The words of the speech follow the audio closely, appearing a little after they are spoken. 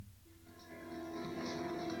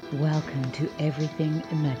Welcome to Everything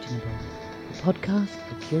Imaginable, the podcast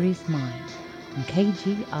for curious minds on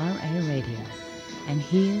KGRA Radio. And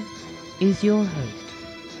here is your host,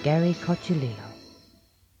 Gary Cocciolillo.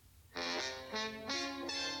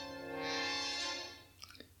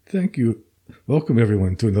 Thank you. Welcome,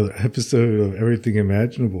 everyone, to another episode of Everything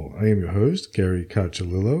Imaginable. I am your host, Gary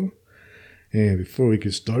Cocciolillo. And before we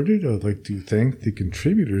get started, I'd like to thank the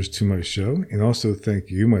contributors to my show and also thank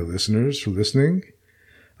you, my listeners, for listening.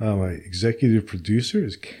 My executive producer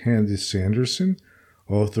is Candace Sanderson,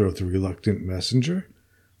 author of The Reluctant Messenger.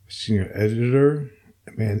 Senior editor,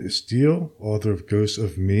 Amanda Steele, author of Ghosts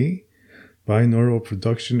of Me. Binaural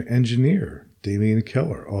production engineer, Damian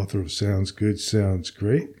Keller, author of Sounds Good, Sounds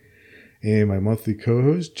Great. And my monthly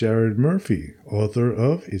co-host, Jared Murphy, author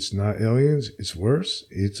of It's Not Aliens, It's Worse,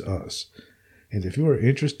 It's Us. And if you are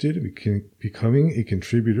interested in becoming a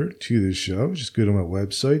contributor to this show, just go to my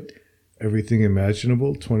website,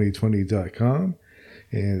 everythingimaginable2020.com,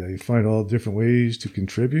 and you find all different ways to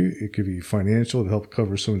contribute. It could be financial to help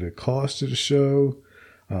cover some of the costs of the show.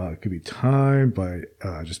 It could be time by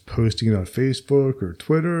just posting it on Facebook or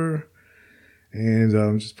Twitter. And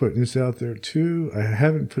I'm just putting this out there too. I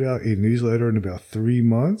haven't put out a newsletter in about 3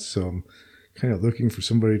 months, so I'm kind of looking for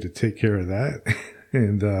somebody to take care of that.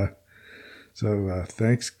 And so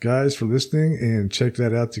thanks, guys, for listening, and check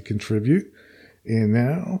that out to contribute. And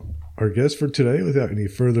now, our guest for today, without any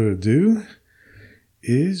further ado,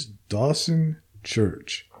 is Dawson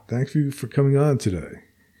Church. Thank you for coming on today.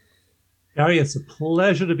 Gary, it's a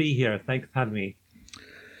pleasure to be here. Thanks for having me.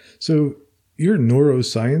 So, you're a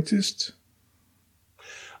neuroscientist?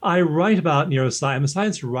 I write about neuroscience. I'm a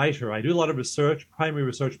science writer. I do a lot of research, primary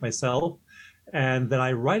research myself. And then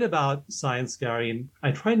I write about science, Gary, and I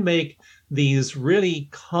try and make these really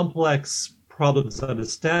complex problems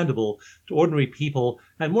understandable to ordinary people,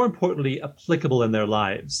 and more importantly, applicable in their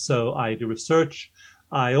lives. So I do research.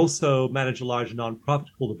 I also manage a large nonprofit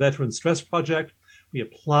called the Veteran Stress Project. We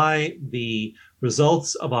apply the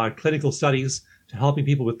results of our clinical studies to helping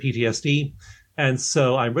people with PTSD. And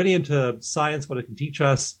so I'm really into science, what it can teach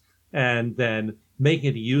us, and then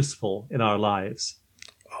making it useful in our lives.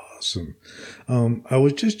 Awesome. I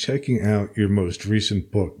was just checking out your most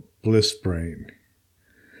recent book, Bliss Brain.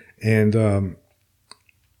 And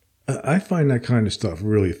I find that kind of stuff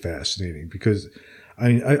really fascinating because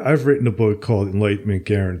I've written a book called Enlightenment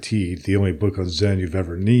Guaranteed, the only book on Zen you've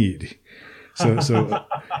ever need. So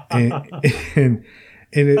and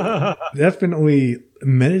it definitely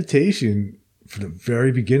meditation from the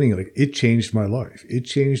very beginning, like it changed my life. It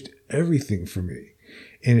changed everything for me.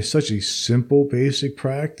 And it's such a simple, basic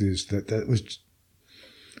practice that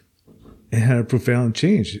it had a profound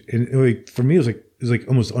change. And like for me, it was like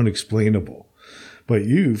almost unexplainable. But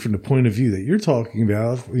you, from the point of view that you're talking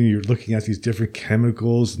about, when you're looking at these different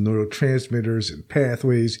chemicals, neurotransmitters, and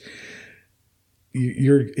pathways,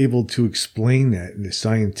 you're able to explain that in a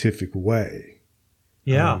scientific way.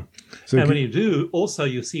 Yeah. And when you do, also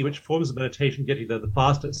you see which forms of meditation get you there the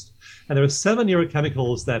fastest. And there are 7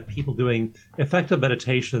 neurochemicals that people doing effective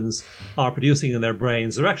meditations are producing in their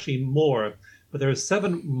brains. There are actually more, but there are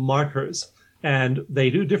 7 markers, and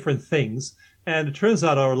they do different things. And it turns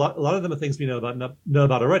out a lot of them are things we know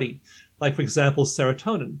about already. Like, for example,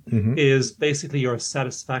 serotonin is basically your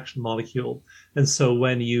satisfaction molecule. And so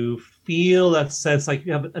when you feel that sense, like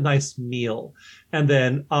you have a nice meal, and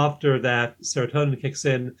then after that serotonin kicks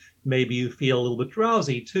in, maybe you feel a little bit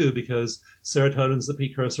drowsy too, because serotonin is the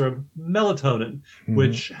precursor of melatonin,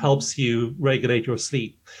 which helps you regulate your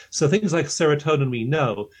sleep. So things like serotonin we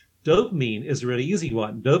know. Dopamine is a really easy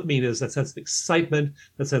one. Dopamine is that sense of excitement,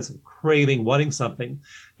 that sense of craving, wanting something.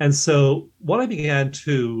 And so what I began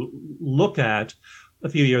to look at a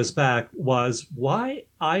few years back was why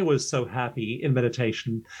I was so happy in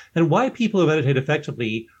meditation and why people who meditate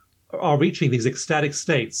effectively are reaching these ecstatic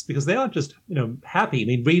states, because they aren't just, happy. I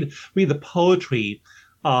mean, read the poetry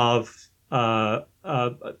of a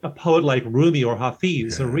poet like Rumi or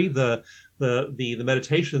Hafiz, or read the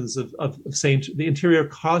meditations of the interior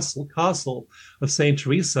castle of Saint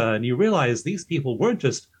Teresa, and you realize these people weren't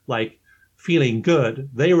just like feeling good;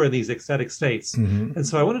 they were in these ecstatic states. And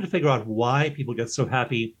so I wanted to figure out why people get so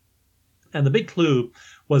happy. And the big clue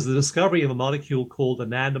was the discovery of a molecule called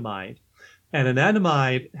anandamide. And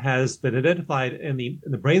anandamide has been identified in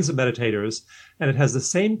the brains of meditators, and it has the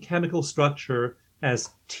same chemical structure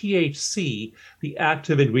as THC, the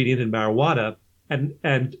active ingredient in marijuana. And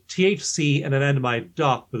THC and anandamide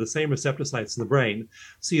dock with the same receptor sites in the brain.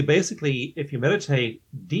 So you basically, if you meditate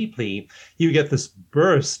deeply, you get this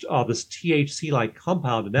burst of this THC-like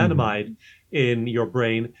compound, anandamide, in your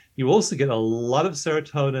brain, you also get a lot of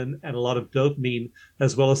serotonin and a lot of dopamine,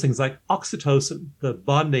 as well as things like oxytocin, the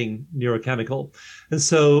bonding neurochemical. And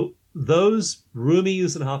so those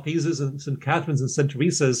Rumis and Hafizes and St. Catherines and St.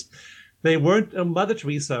 Teresas, they weren't, Mother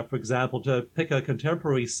Teresa, for example, to pick a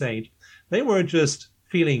contemporary saint, they weren't just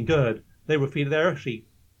feeling good. They're actually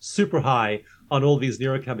super high on all these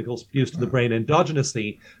neurochemicals produced in the brain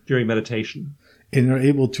endogenously during meditation. And they're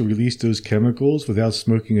able to release those chemicals without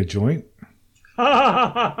smoking a joint?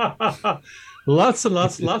 Lots and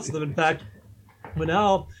lots of them. In fact, we're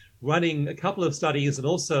now running a couple of studies and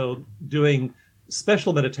also doing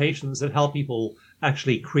special meditations that help people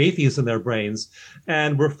actually create these in their brains.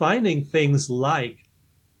 And we're finding things like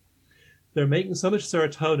they're making so much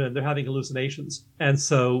serotonin, they're having hallucinations. And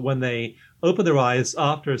so when they open their eyes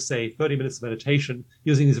after, say, 30 minutes of meditation,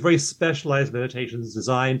 using these very specialized meditations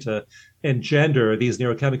designed to engender these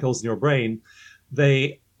neurochemicals in your brain,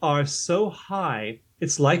 they are so high,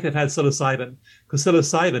 it's like they've had psilocybin. Because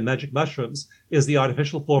psilocybin, magic mushrooms, is the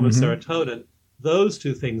artificial form of serotonin. Those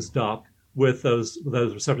two things dock with those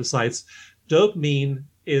receptor sites. Dopamine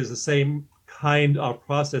is the same kind of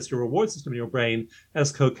process, your reward system in your brain,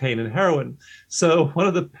 as cocaine and heroin. So one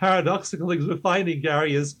of the paradoxical things we're finding,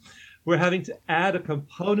 Gary, is we're having to add a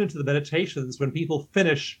component to the meditations when people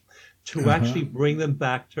finish to actually bring them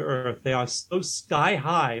back to earth. They are so sky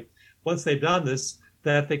high once they've done this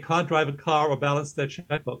that they can't drive a car or balance their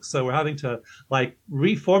checkbook. So we're having to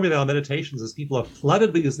reformulate our meditations as people are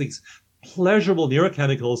flooded with these pleasurable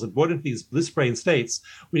neurochemicals and brought into these bliss brain states.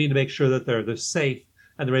 We need to make sure that they're safe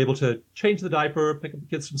and they're able to change the diaper, pick up the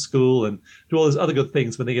kids from school, and do all those other good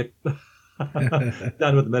things when they get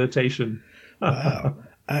done with the meditation. Wow.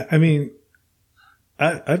 I mean,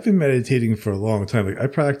 I've been meditating for a long time. I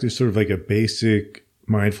practice sort of like a basic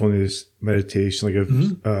mindfulness meditation, like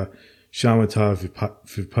a shamatha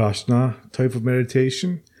vipassana type of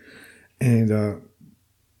meditation. And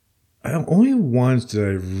only once did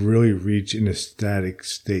I really reach an ecstatic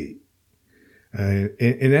state. And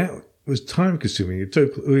that was time consuming. It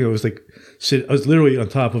took, it was like, I was literally on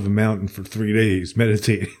top of a mountain for 3 days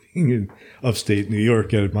meditating in upstate New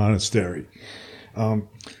York at a monastery. So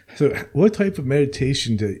what type of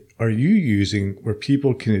meditation are you using where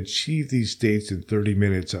people can achieve these states in 30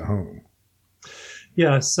 minutes at home?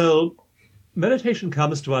 Yeah, so meditation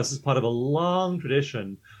comes to us as part of a long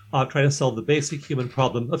tradition of trying to solve the basic human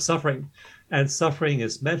problem of suffering. And suffering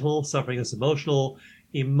is mental, suffering is emotional.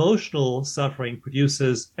 Emotional suffering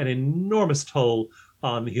produces an enormous toll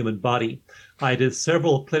on the human body. I did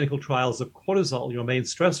several clinical trials of cortisol, your main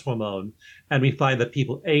stress hormone, and we find that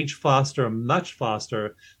people age faster, much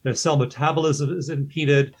faster. Their cell metabolism is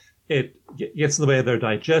impeded. It gets in the way of their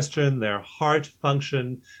digestion, their heart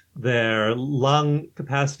function, their lung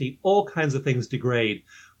capacity, all kinds of things degrade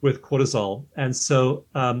with cortisol. And so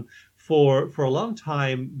for a long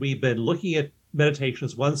time, we've been looking at meditation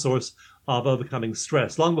as one source of overcoming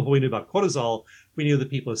stress. Long before we knew about cortisol, we knew that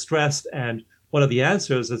people are stressed. And one of the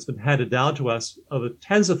answers that's been handed down to us over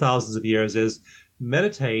tens of thousands of years is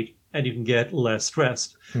meditate and you can get less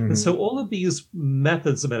stressed. Mm-hmm. And so all of these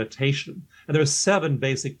methods of meditation, and there are 7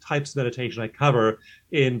 basic types of meditation I cover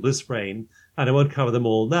in Bliss Brain, and I won't cover them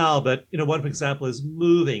all now, but one, for example, is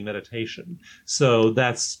moving meditation. So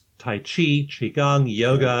that's Tai Chi, Qigong,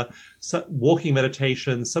 yoga, walking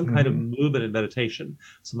meditation, some kind of movement in meditation.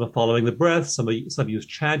 Some are following the breath, some use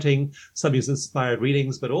chanting, some use inspired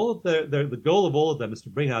readings, but all of the goal of all of them is to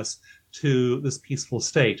bring us to this peaceful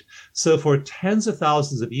state. So for tens of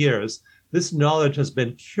thousands of years, this knowledge has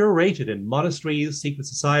been curated in monasteries, secret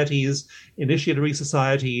societies, initiatory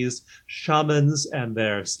societies. Shamans and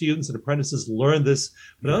their students and apprentices learn this,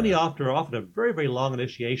 but only after often a very, very long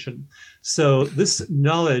initiation. So this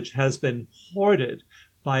knowledge has been hoarded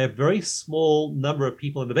by a very small number of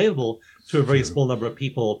people and available to a very small number of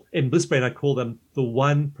people. In Bliss Brain, I call them the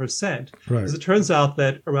 1%. Right. Because it turns out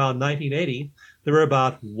that around 1980, there were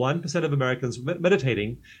about 1% of Americans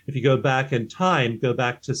meditating. If you go back in time, go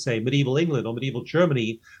back to, say, medieval England or medieval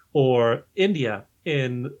Germany or India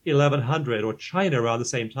in 1100 or China around the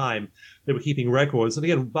same time, they were keeping records. And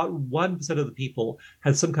again, about 1% of the people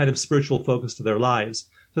had some kind of spiritual focus to their lives.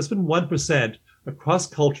 So it's been 1% across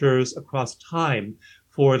cultures, across time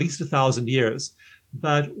for at least 1,000 years.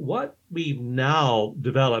 But what we've now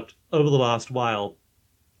developed over the last while,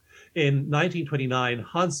 in 1929,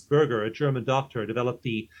 Hans Berger, a German doctor, developed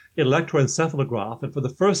the electroencephalograph. And for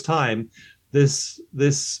the first time, this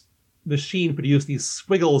machine produced these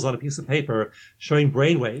squiggles on a piece of paper showing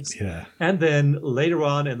brainwaves. Yeah. And then later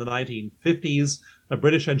on in the 1950s, a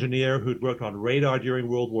British engineer who'd worked on radar during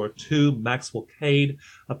World War II, Maxwell Cade,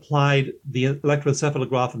 applied the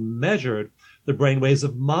electroencephalograph and measured the brainwaves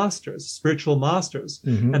of masters, spiritual masters.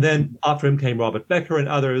 Mm-hmm. And then after him came Robert Becker and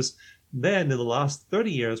others. Then in the last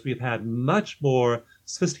 30 years, we've had much more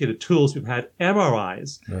sophisticated tools. We've had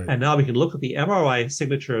MRIs, Right. and now we can look at the MRI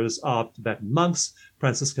signatures of Tibetan monks,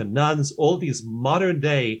 Franciscan nuns, all these modern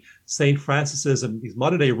day St. Francis's and these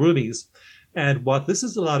modern day Rumis. And what this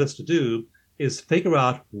has allowed us to do is figure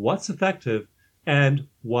out what's effective and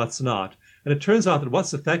what's not. And it turns out that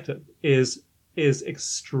what's effective is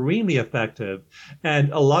extremely effective, and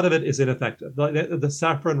a lot of it is ineffective. The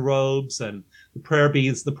saffron robes and the prayer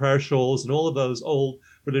beads, the prayer shawls, and all of those old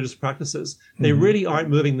religious practices, they really aren't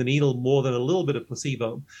moving the needle more than a little bit of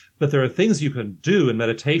placebo. But there are things you can do in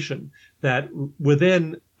meditation that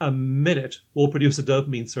within a minute will produce a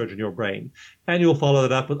dopamine surge in your brain. And you'll follow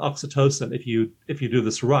that up with oxytocin if you do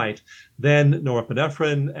this right. Then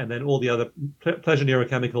norepinephrine, and then all the other pleasure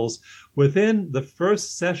neurochemicals. Within the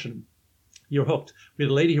first session, you're hooked. We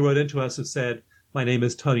had a lady who wrote into us who said, "My name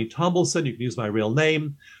is Tony Tombleson. You can use my real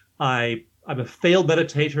name. I'm a failed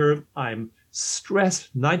meditator. I'm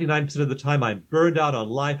stressed 99% of the time. I'm burned out on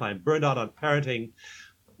life. I'm burned out on parenting.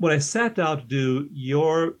 When I sat down to do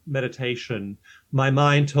your meditation, my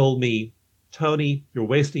mind told me, Tony, you're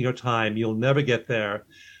wasting your time. You'll never get there."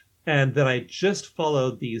 And then I just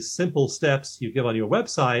followed these simple steps you give on your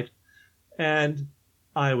website, and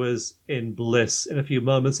I was in bliss. In a few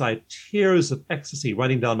moments, I had tears of ecstasy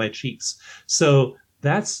running down my cheeks. So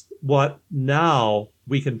that's what now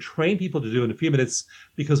we can train people to do in a few minutes,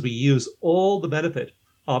 because we use all the benefit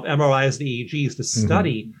of MRIs and EEGs to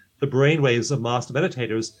study the brainwaves of master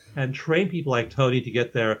meditators and train people like Tony to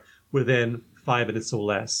get there within 5 minutes or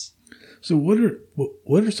less. So what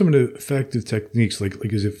are some of the effective techniques? Like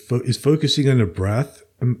is focusing on the breath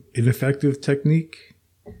an effective technique?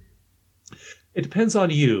 It depends on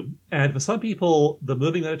you. And for some people, the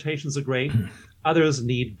moving meditations are great. Others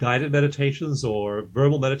need guided meditations or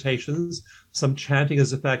verbal meditations. Some chanting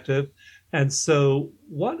is effective. And so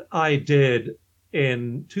what I did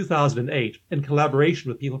in 2008, in collaboration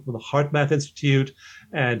with people from the HeartMath Institute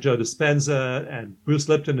and Joe Dispenza and Bruce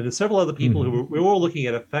Lipton and several other people who were all looking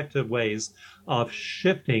at effective ways of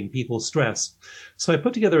shifting people's stress. So I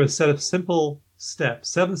put together a set of simple steps,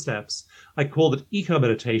 7 steps. I called it eco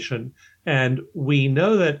meditation. And we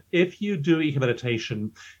know that if you do eco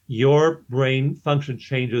meditation, your brain function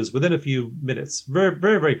changes within a few minutes, very,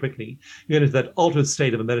 very, very quickly. You get into that altered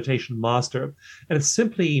state of a meditation master. And it's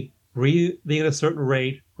simply breathing at a certain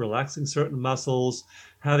rate, relaxing certain muscles,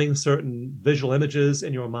 having certain visual images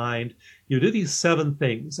in your mind. You do these 7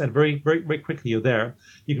 things, and very, very, very quickly you're there.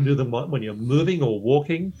 You can do them when you're moving or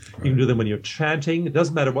walking. You can do them when you're chanting. It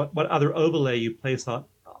doesn't matter what other overlay you place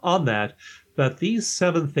on that. But these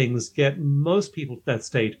 7 things get most people to that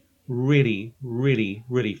state really, really,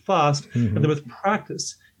 really fast. And then with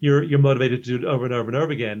practice, you're motivated to do it over and over and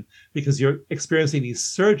over again, because you're experiencing these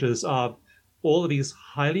surges of all of these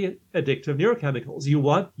highly addictive neurochemicals. You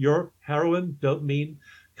want your heroin, dopamine,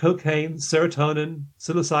 cocaine, serotonin,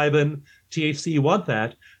 psilocybin, THC, you want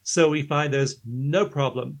that. So we find there's no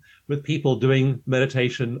problem with people doing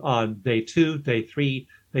meditation on day 2, day 3,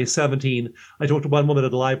 day 17. I talked to one woman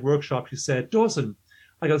at a live workshop. She said, "Dawson,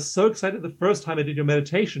 I got so excited the first time I did your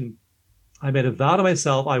meditation. I made a vow to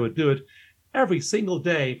myself I would do it every single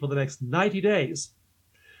day for the next 90 days.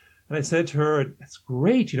 And I said to her, "That's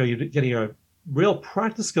great. You're getting a real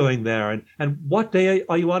practice going there. And what day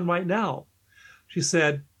are you on right now?" She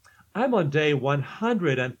said, "I'm on day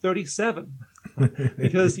 137.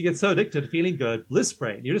 Because you get so addicted to feeling good, bliss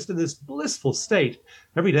brain. You're just in this blissful state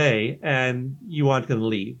every day, and you aren't going to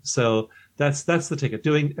leave. So that's the ticket.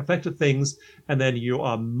 Doing effective things, and then you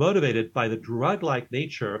are motivated by the drug-like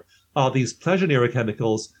nature of these pleasure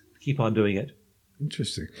neurochemicals to keep on doing it.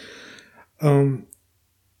 Interesting.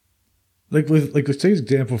 Let's take an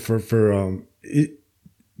example for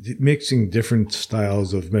mixing different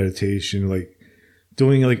styles of meditation, like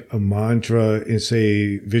doing like a mantra and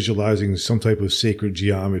say visualizing some type of sacred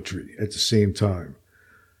geometry at the same time.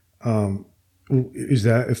 Is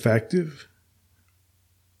that effective?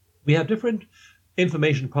 We have different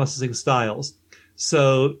information processing styles.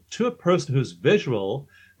 So to a person who's visual,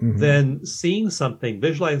 then seeing something,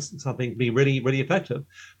 visualizing something can be really, really effective.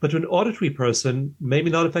 But to an auditory person, maybe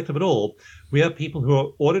not effective at all. We have people who are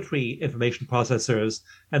auditory information processors,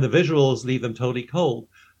 and the visuals leave them totally cold,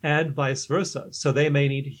 and vice versa. So they may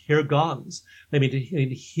need to hear gongs. They need to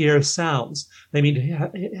hear sounds. They need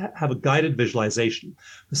to have a guided visualization.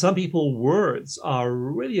 For some people, words are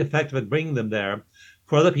really effective at bringing them there.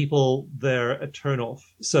 For other people, they're a turnoff.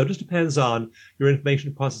 So it just depends on your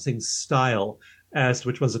information processing style as to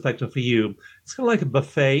which one's effective for you. It's kind of like a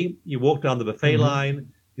buffet. You walk down the buffet line,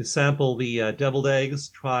 You sample the deviled eggs,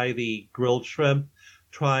 try the grilled shrimp,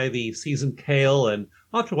 try the seasoned kale, and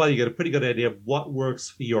after a while you get a pretty good idea of what works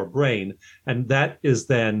for your brain. And that is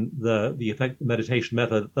then the effective meditation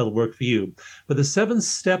method that'll work for you. But the 7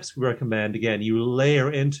 steps we recommend, again, you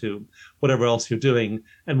layer into whatever else you're doing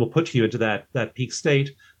and will put you into that peak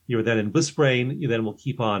state. You're then in bliss brain. You then will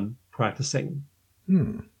keep on practicing.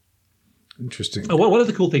 Interesting. Oh, one of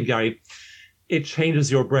the cool things, Gary, it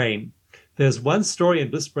changes your brain. There's one story in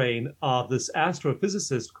Bliss Brain of this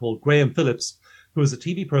astrophysicist called Graham Phillips, who was a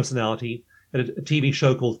TV personality at a TV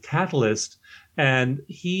show called Catalyst. And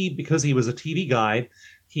because he was a TV guy,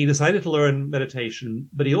 he decided to learn meditation,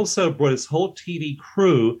 but he also brought his whole TV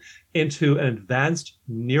crew into an advanced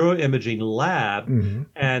neuroimaging lab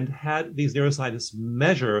and had these neuroscientists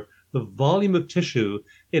measure the volume of tissue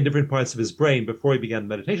in different parts of his brain before he began the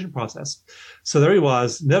meditation process. So there he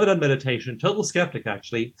was, never done meditation, total skeptic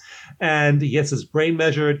actually. And he gets his brain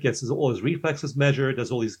measured, gets all his reflexes measured, does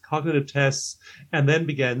all these cognitive tests, and then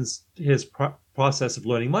begins his process of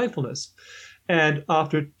learning mindfulness. And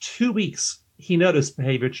after 2 weeks, he noticed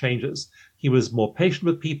behavior changes. He was more patient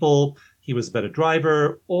with people. He was a better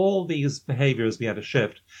driver. All these behaviors began to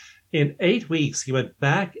shift. In 8 weeks, he went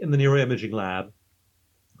back in the neuroimaging lab.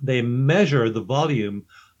 They measured the volume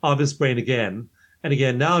of his brain again. And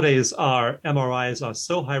again, nowadays, our MRIs are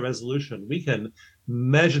so high resolution, we can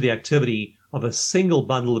measure the activity of a single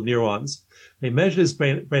bundle of neurons. They measured his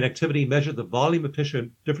brain activity, measured the volume of tissue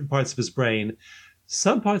in different parts of his brain.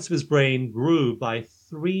 Some parts of his brain grew by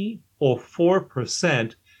 3 or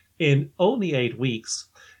 4% in only 8 weeks.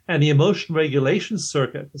 And the emotion regulation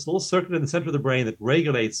circuit, this little circuit in the center of the brain that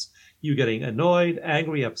regulates you getting annoyed,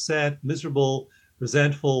 angry, upset, miserable,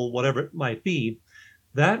 resentful, whatever it might be,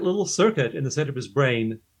 that little circuit in the center of his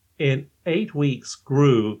brain in 8 weeks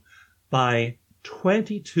grew by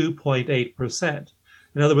 22.8%.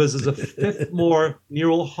 In other words, there's a fifth more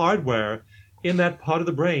neural hardware in that part of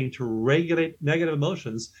the brain to regulate negative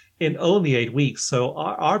emotions in only 8 weeks. So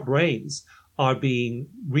our brains are being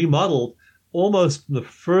remodeled almost from the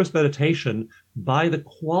first meditation by the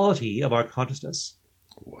quality of our consciousness.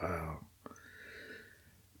 Wow.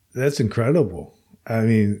 That's incredible. I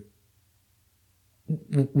mean,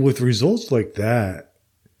 with results like that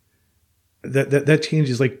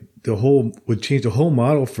changes would change the whole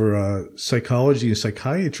model for psychology and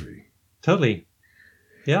psychiatry. Totally.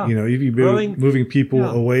 Yeah. You'd be moving people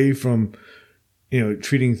away from,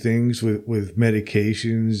 treating things with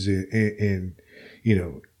medications and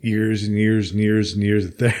years and years and years and years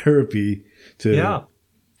of therapy to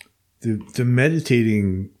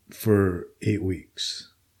meditating for 8 weeks.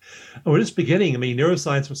 And we're just beginning. I mean,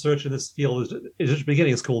 neuroscience research in this field is just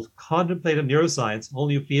beginning. It's called contemplative neuroscience, a whole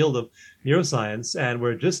new field of neuroscience. And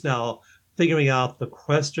we're just now figuring out the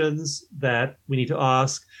questions that we need to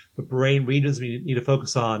ask, the brain regions we need to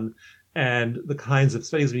focus on, and the kinds of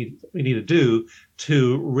studies we need to do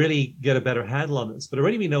to really get a better handle on this. But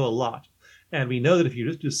already we know a lot. And we know that if you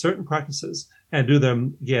just do certain practices and do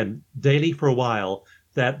them, again, daily for a while,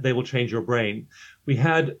 that they will change your brain.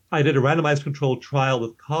 I did a randomized controlled trial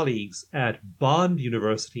with colleagues at Bond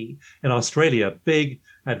University in Australia, big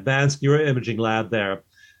advanced neuroimaging lab there.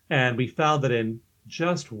 And we found that in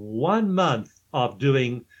just 1 month of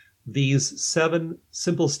doing these 7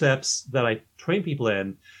 simple steps that I train people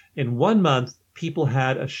in 1 month, people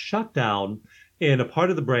had a shutdown in a part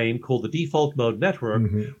of the brain called the default mode network,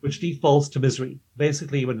 which defaults to misery.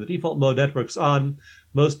 Basically, when the default mode network's on,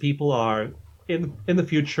 most people are in the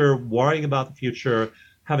future, worrying about the future,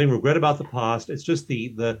 having regret about the past. It's just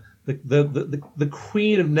the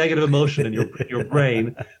queen of negative emotion in your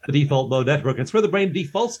brain, the default mode network. It's where the brain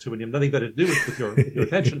defaults to, and you have nothing better to do with your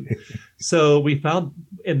attention. So we found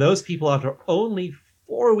in those people, after only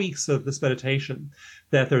 4 weeks of this meditation,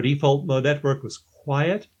 that their default mode network was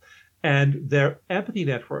quiet and their empathy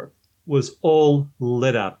network was all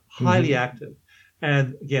lit up, highly active.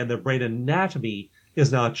 And again, their brain anatomy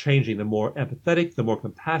is now changing. They're more empathetic, they're more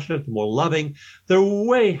compassionate, they're more loving. They're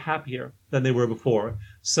way happier than they were before.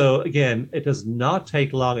 So again, it does not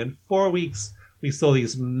take long. In 4 weeks, we saw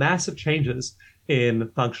these massive changes in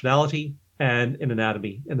functionality and in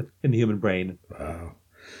anatomy in the human brain. Wow.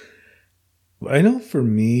 I know for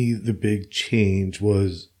me, the big change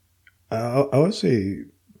was, I would say,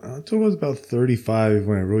 until I was about 35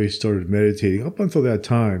 when I really started meditating. Up until that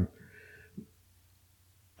time,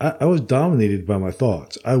 I was dominated by my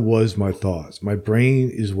thoughts. I was my thoughts. My brain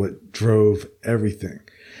is what drove everything.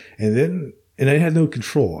 And I had no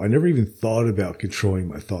control. I never even thought about controlling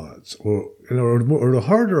my thoughts. Or the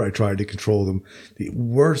harder I tried to control them, the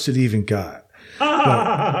worse it even got.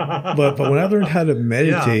 But when I learned how to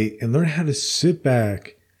meditate and learn how to sit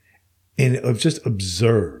back and just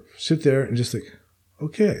observe, sit there and just think,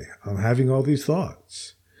 okay, I'm having all these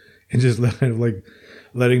thoughts, and just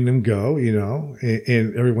letting them go,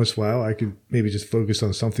 and every once in a while I could maybe just focus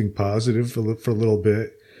on something positive for a little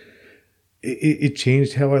bit. It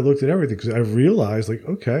changed how I looked at everything, because I realized, like,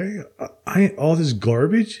 okay, all this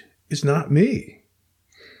garbage is not me.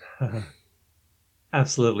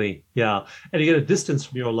 Absolutely. Yeah. And you get a distance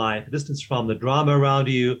from your life, a distance from the drama around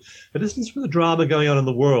you, a distance from the drama going on in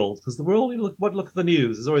the world. Because the world, look at the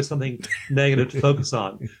news. There's always something negative to focus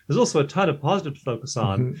on. There's also a ton of positive to focus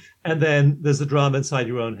on. Mm-hmm. And then there's the drama inside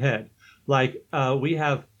your own head. Like we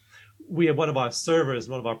have one of our servers,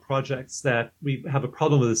 one of our projects, that we have a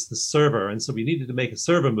problem with the server. And so we needed to make a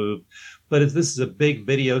server move. But if this is a big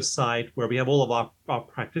video site where we have all of our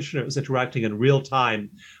practitioners interacting in real time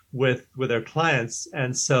with their clients,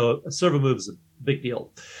 and so a server move is a big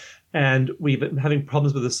deal. And we've been having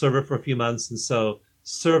problems with the server for a few months, and so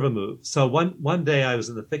server move. So one day I was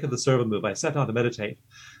in the thick of the server move. I sat down to meditate.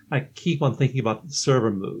 I keep on thinking about the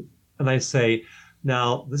server move, and I say,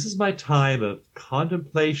 now this is my time of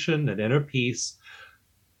contemplation and inner peace.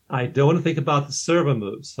 I don't want to think about the server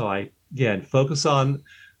move. So I, again, focus on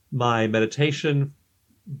my meditation,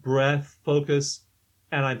 breath, focus,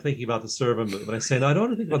 and I'm thinking about the server move. And I say, no, I don't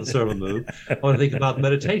want to think about the server move. I want to think about the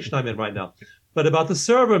meditation I'm in right now. But about the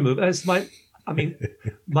server move, and it's my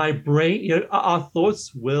brain, our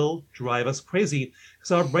thoughts will drive us crazy,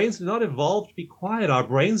 because our brains did not evolve to be quiet. Our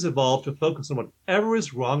brains evolved to focus on whatever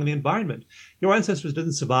is wrong in the environment. Your ancestors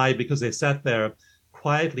didn't survive because they sat there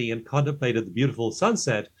quietly and contemplated the beautiful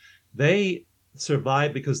sunset. They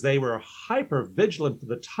survived because they were hyper vigilant for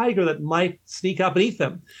the tiger that might sneak up and eat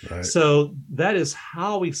them. Right. So that is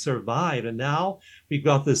how we survived. And now we've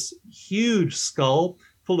got this huge skull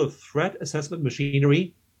full of threat assessment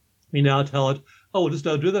machinery. We now tell it, oh, just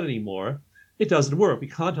don't do that anymore. It doesn't work. We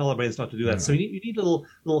can't tell our brains not to do that. So you need little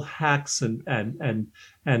hacks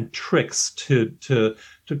and tricks to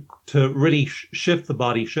really shift the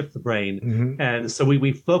body, shift the brain. Mm-hmm. And so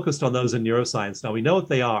we focused on those in neuroscience. Now we know what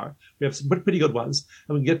they are. We have some pretty good ones,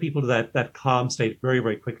 and we can get people to that calm state very,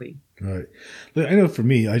 very quickly. Right. I know for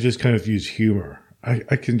me, I just kind of use humor.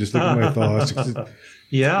 I can just look at my thoughts,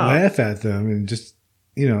 laugh at them, and just,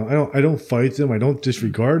 I don't fight them. I don't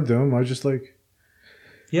disregard them. I just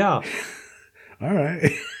all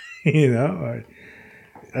right.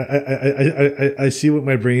 I see what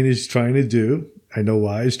my brain is trying to do. I know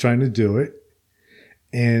why it's trying to do it.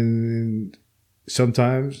 And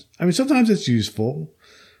sometimes it's useful.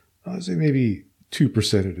 I'll say maybe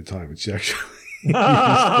 2% of the time it's actually useful.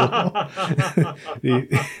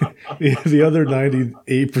 The other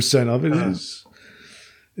 98% of it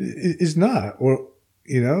is not. Or,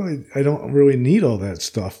 I don't really need all that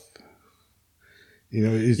stuff.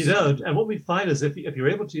 You don't. And what we find is if you're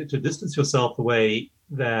able to distance yourself the way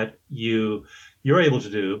that you're able to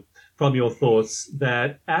do from your thoughts,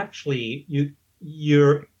 that actually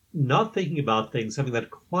you're not thinking about things, having that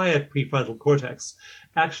quiet prefrontal cortex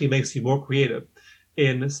actually makes you more creative.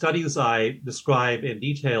 In studies I describe in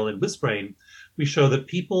detail in Bliss Brain, we show that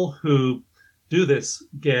people who do this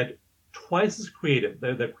get twice as creative.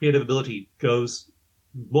 Their creative ability goes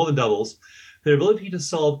more than doubles. Their ability to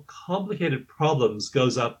solve complicated problems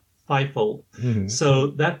goes up fivefold. Mm-hmm. So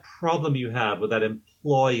that problem you have with that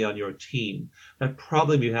employee on your team, that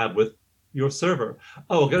problem you have with your server.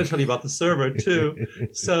 Oh, I'm going to tell you about the server too.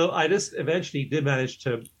 So I just eventually did manage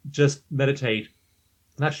to just meditate.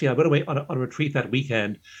 And actually, I went away on a retreat that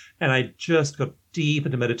weekend, and I just got deep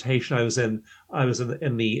into meditation. I was in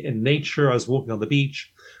nature. I was walking on the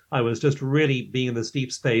beach. I was just really being in this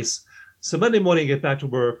deep space. So Monday morning, I get back to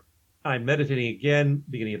work. I'm meditating again,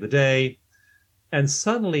 beginning of the day, and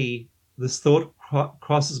suddenly this thought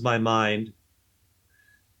crosses my mind.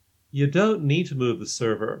 You don't need to move the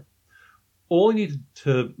server. All you need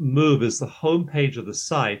to move is the home page of the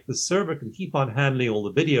site. The server can keep on handling all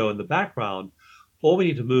the video in the background. All we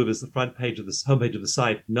need to move is the front page of this homepage of the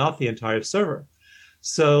site, not the entire server.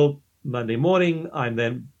 So Monday morning, I'm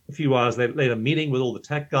then a few hours later meeting with all the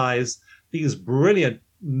tech guys, these brilliant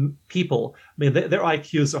people. I mean, their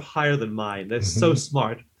IQs are higher than mine. They're so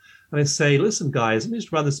smart. And I say, listen, guys, let me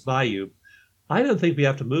just run this by you. I don't think we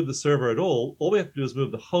have to move the server at all. All we have to do is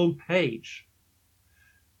move the home page.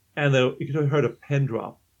 And you could have heard a pin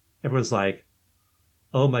drop. Everyone's like,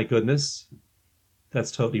 oh my goodness,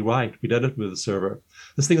 that's totally right. We don't have to move the server.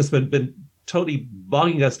 This thing has been totally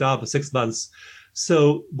bogging us down for 6 months.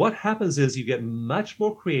 So what happens is you get much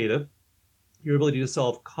more creative. Your ability to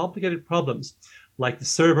solve complicated problems like the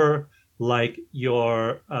server, like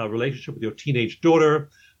your relationship with your teenage daughter,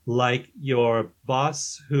 like your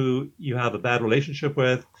boss who you have a bad relationship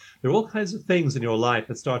with. There are all kinds of things in your life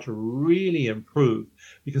that start to really improve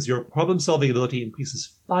because your problem-solving ability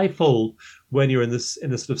increases fivefold when you're in this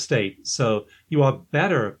sort of state. So you are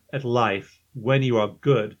better at life when you are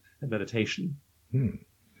good at meditation.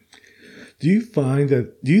 Do you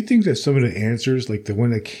think that some of the answers, like the one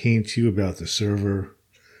that came to you about the server,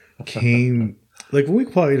 came, like when we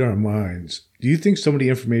quiet our minds, do you think some of the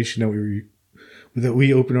information that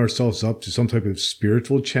we open ourselves up to some type of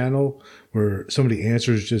spiritual channel where some of the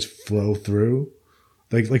answers just flow through?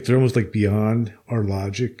 Like they're almost like beyond our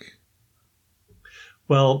logic?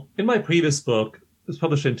 Well, in my previous book, it was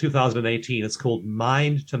published in 2018, it's called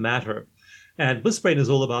Mind to Matter. And Bliss Brain is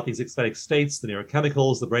all about these ecstatic states, the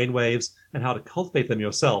neurochemicals, the brain waves, and how to cultivate them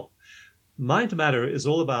yourself. Mind to Matter is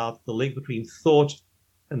all about the link between thought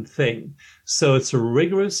and thing. So it's a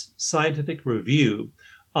rigorous scientific review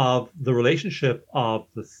of the relationship of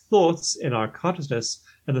the thoughts in our consciousness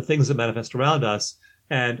and the things that manifest around us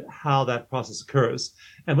and how that process occurs.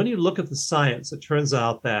 And when you look at the science, it turns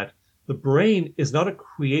out that the brain is not a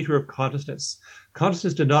creator of consciousness.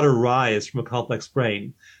 Consciousness did not arise from a complex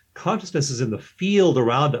brain. Consciousness is in the field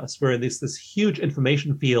around us. We're in this huge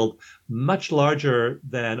information field, much larger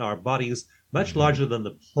than our bodies, much larger than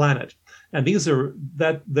the planet. And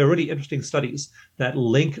they're really interesting studies that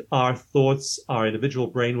link our thoughts, our individual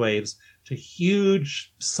brain waves to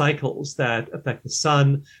huge cycles that affect the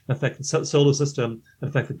sun, affect the solar system, and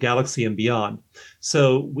affect the galaxy and beyond.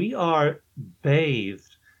 So we are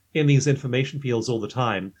bathed in these information fields all the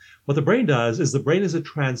time. What the brain does is the brain is a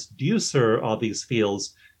transducer of these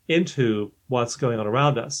fields into what's going on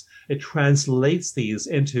around us. It translates these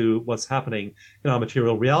into what's happening in our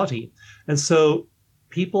material reality. And so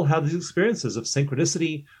people have these experiences of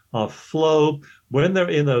synchronicity, of flow, when they're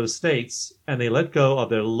in those states and they let go of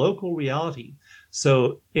their local reality.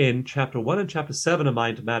 So in chapter 1 and chapter 7 of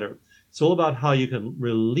Mind to Matter, it's all about how you can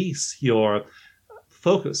release your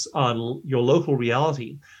focus on your local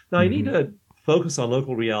reality. Now, you need to focus on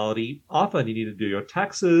local reality. Often you need to do your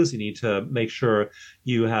taxes. You need to make sure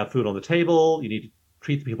you have food on the table. You need to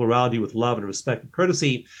treat the people around you with love and respect and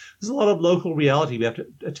courtesy. There's a lot of local reality we have to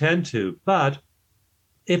attend to. But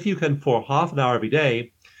if you can, for half an hour every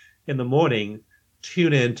day in the morning,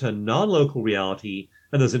 tune in to non-local reality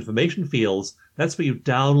and those information fields, that's where you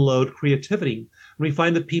download creativity. And we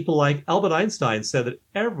find that people like Albert Einstein said that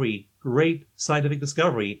every great scientific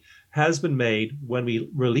discovery has been made when we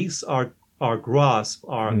release our grasp,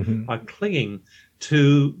 our clinging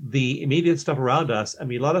to the immediate stuff around us, and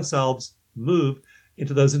we let ourselves move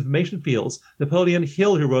into those information fields. Napoleon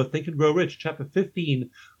Hill, who wrote Think and Grow Rich, chapter 15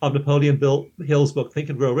 of Napoleon Hill's book, Think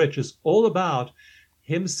and Grow Rich, is all about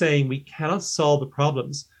him saying we cannot solve the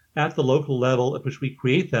problems at the local level at which we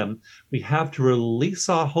create them. We have to release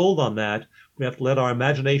our hold on that. We have to let our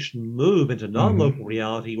imagination move into non-local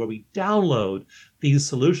reality where we download these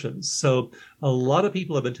solutions. So a lot of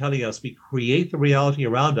people have been telling us we create the reality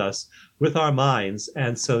around us with our minds.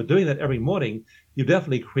 And so doing that every morning, you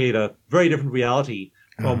definitely create a very different reality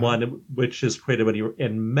from one which is created when you're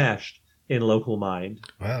enmeshed in local mind.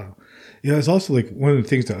 Wow. Yeah, it's also like one of the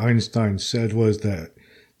things that Einstein said was that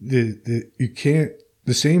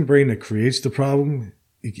the same brain that creates the problem,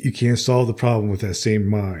 you can't solve the problem with that same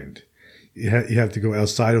mind. You have to go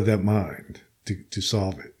outside of that mind to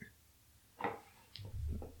solve it.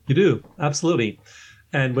 You do, absolutely.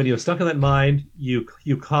 And when you're stuck in that mind, you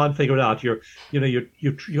can't figure it out. You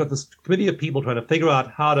got this committee of people trying to figure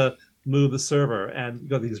out how to move the server, and you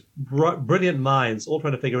got these brilliant minds all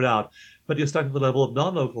trying to figure it out. But you're stuck at the level of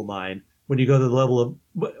non-local mind. When you go to the level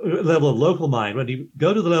of local mind, when you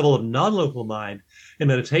go to the level of non-local mind in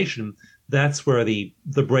meditation, that's where the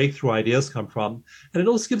breakthrough ideas come from. And it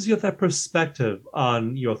also gives you that perspective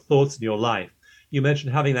on your thoughts in your life. You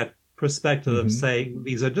mentioned having that perspective of saying,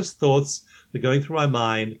 these are just thoughts that are going through my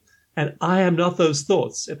mind, and I am not those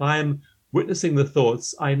thoughts. If I am witnessing the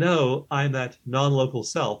thoughts, I know I'm that non-local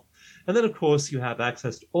self. And then, of course, you have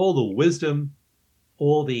access to all the wisdom,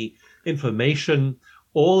 all the information,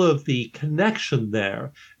 all of the connection there.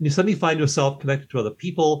 And you suddenly find yourself connected to other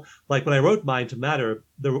people. Like when I wrote Mind to Matter,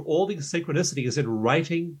 there were all these synchronicities in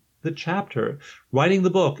writing the chapter, writing the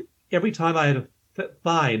book. Every time I had to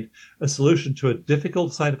find a solution to a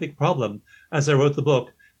difficult scientific problem, as I wrote the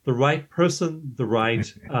book, the right person, the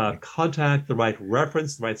right contact, the right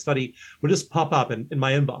reference, the right study would just pop up in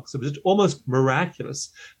my inbox. It was just almost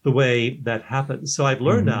miraculous the way that happened. So I've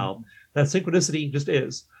learned now that synchronicity just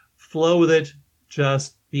is. Flow with it.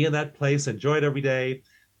 Just be in that place. Enjoy it every day.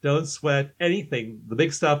 Don't sweat anything, the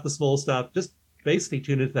big stuff, the small stuff. Just basically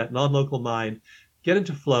tune into that non-local mind. get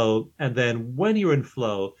into flow, and then when you're in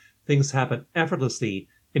flow, things happen effortlessly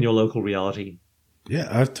in your local reality. Yeah,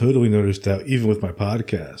 I've totally noticed that even with my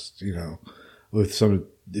podcast, with some of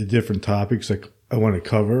the different topics like I want to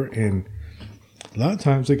cover. And a lot of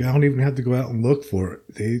times, like, I don't even have to go out and look for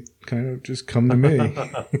it. They kind of just come to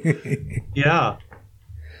me. Yeah.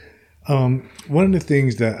 One of the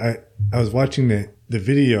things that I was watching the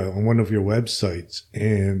video on one of your websites,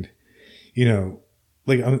 and,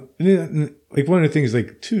 like one of the things,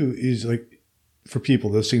 like, too, is like, for people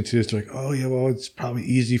listening to this, they're like, oh, yeah, well, it's probably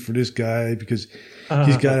easy for this guy because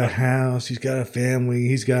he's got a house, he's got a family,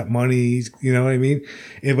 he's got money, you know what I mean?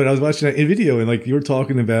 But I was watching that video, and like you were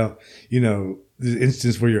talking about, the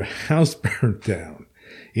instance where your house burned down,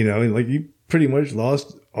 and like you pretty much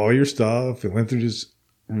lost all your stuff and went through this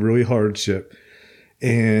really hardship.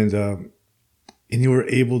 And you were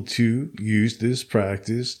able to use this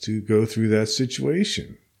practice to go through that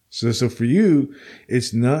situation. So for you,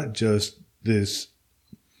 it's not just this,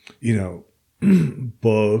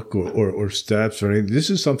 book or steps or anything. This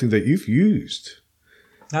is something that you've used.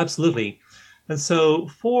 Absolutely. And so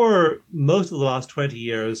for most of the last 20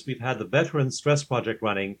 years, we've had the Veteran Stress Project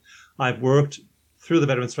running. I've worked through the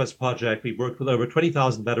Veteran Stress Project. We've worked with over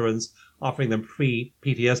 20,000 veterans, offering them free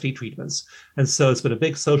PTSD treatments. And so it's been a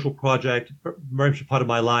big social project, very much a part of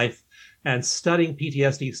my life. And studying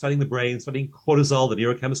PTSD, studying the brain, studying cortisol, the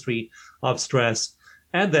neurochemistry of stress.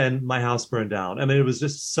 And then my house burned down. I mean, it was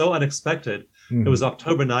just so unexpected. Mm-hmm. It was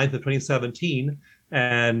October 9th of 2017.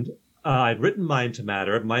 And I'd written Mind to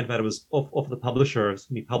Matter. Mind to Matter was off the publisher.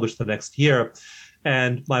 We published the next year.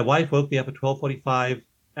 And my wife woke me up at 12:45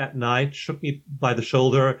 at night, shook me by the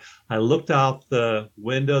shoulder. I looked out the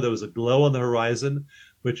window. There was a glow on the horizon,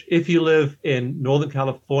 which if you live in Northern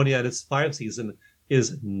California and it's fire season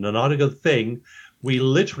is not a good thing. We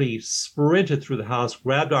literally sprinted through the house,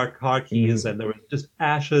 grabbed our car keys, and there were just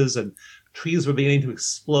ashes and trees were beginning to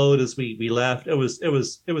explode as we left. It was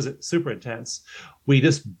super intense. We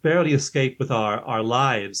just barely escaped with our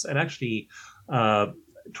lives. And actually,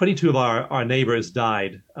 22 of our neighbors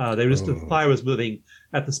died. The fire was moving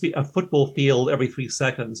at the speed of a football field every 3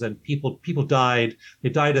 seconds, and people died. They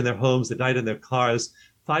died in their homes. They died in their cars.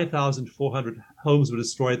 5,400 homes were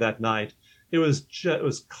destroyed that night. It was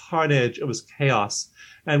carnage. It was chaos.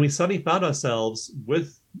 And we suddenly found ourselves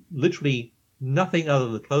with literally nothing other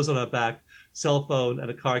than the clothes on our back, cell phone,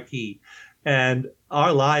 and a car key. And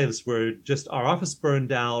our lives were just, our office burned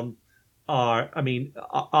down. Our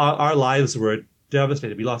lives were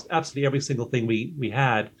devastated. We lost absolutely every single thing we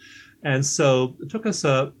had. And so it took us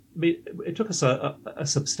a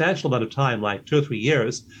substantial amount of time, like 2 or 3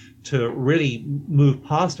 years, to really move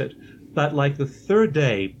past it. But like the third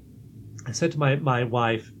day, I said to my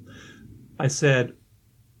wife, I said,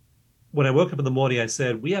 when I woke up in the morning, I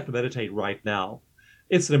said, we have to meditate right now.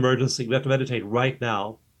 It's an emergency. We have to meditate right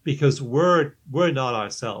now because we're not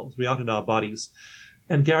ourselves. We aren't in our bodies.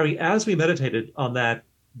 And Gary, as we meditated on that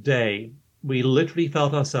day, we literally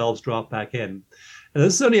felt ourselves drop back in. And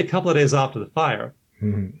this is only a couple of days after the fire.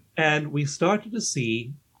 Mm-hmm. And we started to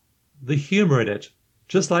see the humor in it.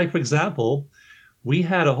 Just like, for example, we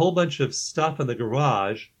had a whole bunch of stuff in the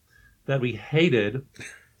garage that we hated.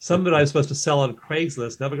 Some of it I was supposed to sell on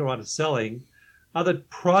Craigslist, never got around to selling. Other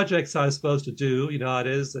projects I was supposed to do, you know how it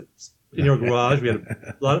is, it's in your garage. We had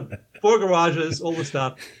a lot of 4 garages, all the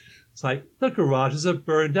stuff. It's like, the garages are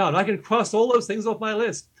burned down. I can cross all those things off my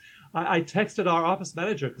list. I texted our office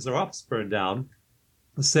manager because our office burned down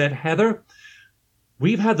and said, Heather,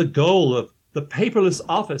 we've had the goal of the paperless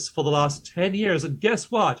office for the last 10 years. And guess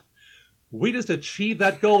what? We just achieved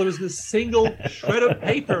that goal. There was this single shred of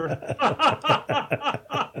paper.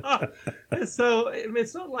 And so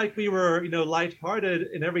it's not like we were, lighthearted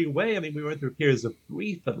in every way. I mean, we went through periods of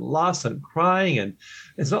grief and loss and crying, and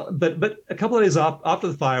it's not. But a couple of days after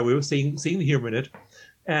the fire, we were seeing the humor in it,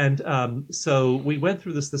 and so we went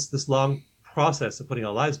through this long process of putting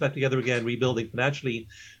our lives back together again, rebuilding financially,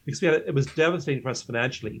 because it was devastating for us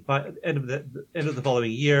financially. By the end of the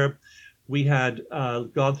following year, we had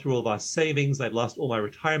gone through all of our savings. I'd lost all my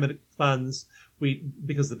retirement funds.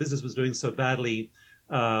 Because the business was doing so badly,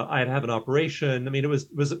 I had to have an operation. I mean, it was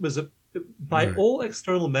by all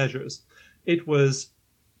external measures, it was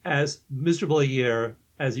as miserable a year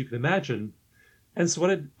as you can imagine. And so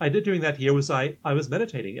what I did during that year was I was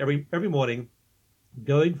meditating every morning,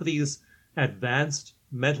 going for these advanced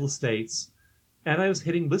mental states, and I was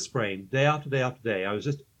hitting bliss brain day after day after day. I was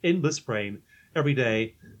just in bliss brain every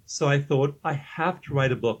day. So I thought, I have to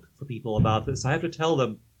write a book for people about this. I have to tell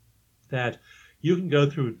them that you can go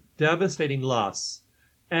through devastating loss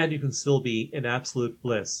and you can still be in absolute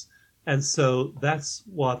bliss. And so that's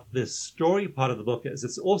what this story part of the book is.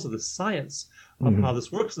 It's also the science of how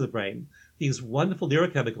this works in the brain. These wonderful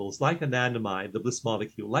neurochemicals like anandamide, the bliss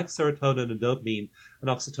molecule, like serotonin and dopamine and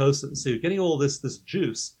oxytocin. So you're getting all this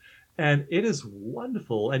juice, and it is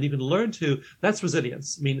wonderful. And you can learn that's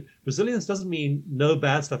resilience. I mean, resilience doesn't mean no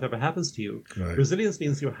bad stuff ever happens to you. Right. Resilience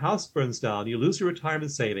means your house burns down, you lose your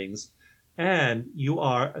retirement savings, and you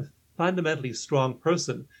are a fundamentally strong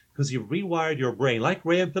person because you've rewired your brain, like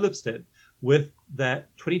Graham Phillips did, with that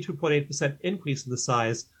 22.8% increase in the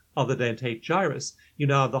size of the dentate gyrus. You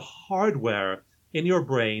now have the hardware in your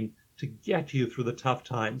brain to get you through the tough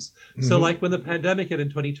times. So like when the pandemic hit in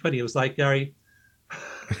 2020, it was like, Gary,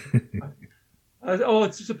 oh,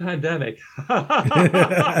 it's just a pandemic.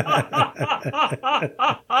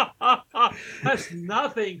 That's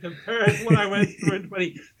nothing compared to what I went through in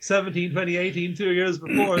 2017, 2018, 2 years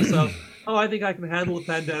before. So, I think I can handle the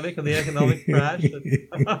pandemic and the economic crash.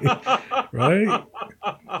 Right?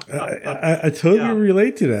 I totally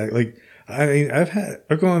relate to that. Like, I mean,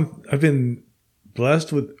 I've been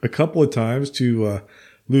blessed with a couple of times to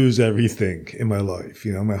lose everything in my life,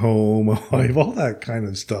 my home, my wife, all that kind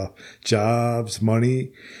of stuff, jobs,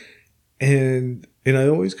 money. And I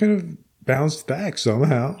always kind of bounced back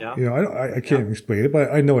somehow. I can't explain it,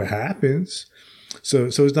 but I know it happens. So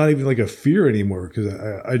it's not even like a fear anymore because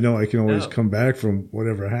I know I can always come back from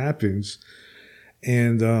whatever happens.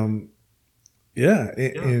 And,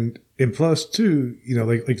 and plus too,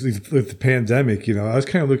 like with the pandemic, I was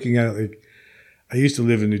kind of looking at it like, I used to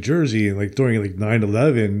live in New Jersey, and like during like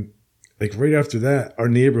 9/11, like right after that, our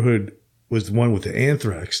neighborhood was the one with the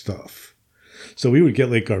anthrax stuff. So we would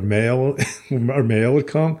get like our mail would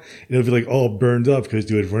come, and it would be like all burned up because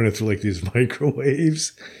they would run it through like these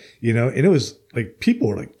microwaves, and it was like people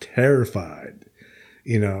were like terrified,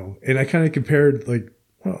 and I kind of compared like,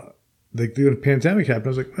 well, like the pandemic happened. I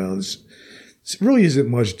was like, well, this really isn't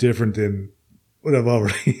much different than what I've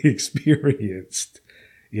already experienced.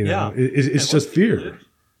 It's just fear.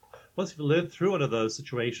 Once you've lived through one of those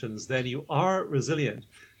situations, then you are resilient.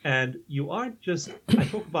 And you aren't just, I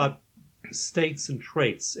talk about states and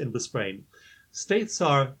traits in bliss brain. States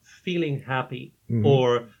are feeling happy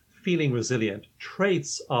or feeling resilient.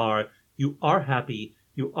 Traits are you are happy,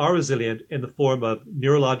 you are resilient in the form of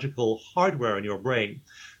neurological hardware in your brain.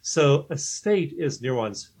 So a state is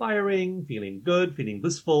neurons firing, feeling good, feeling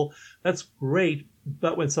blissful. That's great.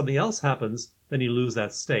 But when something else happens, then you lose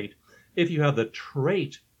that state. If you have the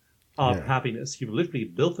trait of happiness, you've literally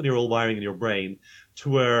built the neural wiring in your brain to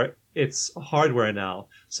where it's hardware now.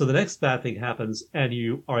 So the next bad thing happens and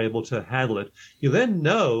you are able to handle it. You then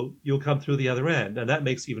know you'll come through the other end, and that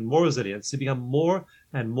makes you even more resilient. So you become more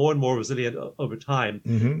and more resilient over time.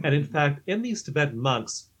 And in fact, in these Tibetan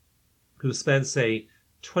monks who spend, say,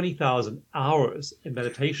 20,000 hours in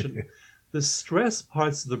meditation, the stress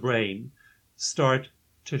parts of the brain start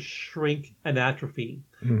to shrink and atrophy.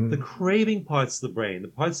 The craving parts of the brain, the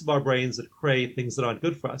parts of our brains that crave things that aren't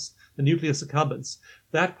good for us, the nucleus accumbens,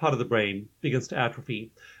 that part of the brain begins to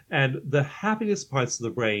atrophy. And the happiness parts of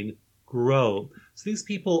the brain grow. So these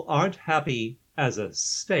people aren't happy as a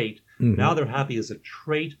state. Now they're happy as a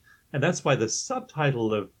trait. And that's why the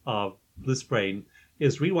subtitle of Bliss Brain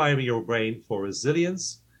is rewiring your brain for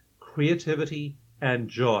resilience, creativity, and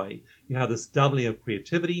joy. You have this doubling of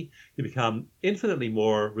creativity, you become infinitely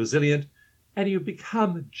more resilient, and you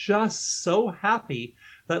become just so happy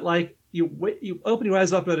that like you open your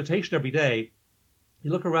eyes up in meditation every day,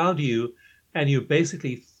 you look around you, and you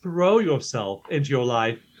basically throw yourself into your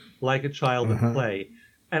life like a child in play.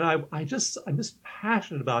 And I'm just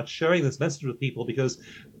passionate about sharing this message with people because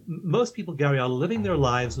most people, Gary, are living their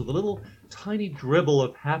lives with a little tiny dribble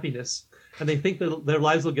of happiness. And they think that their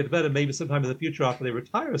lives will get better maybe sometime in the future after they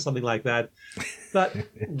retire or something like that. But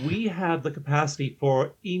we have the capacity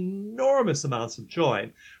for enormous amounts of joy.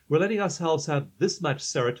 We're letting ourselves have this much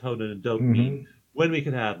serotonin and dopamine when we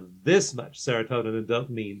can have this much serotonin and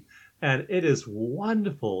dopamine. And it is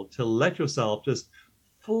wonderful to let yourself just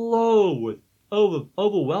flow with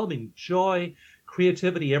overwhelming joy,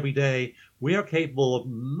 creativity every day. We are capable of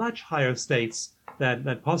much higher states than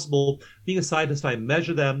possible. Being a scientist, I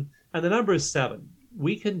measure them. And the number is 7.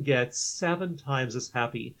 We can get 7 times as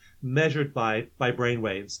happy measured by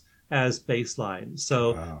brainwaves as baseline.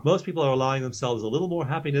 So most people are allowing themselves a little more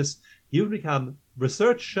happiness. You can become,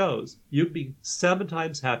 research shows, you can be 7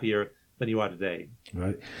 times happier than you are today.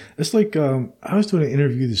 Right. It's like I was doing an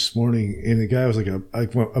interview this morning, and the guy was like a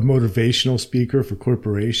motivational speaker for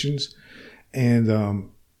corporations, and I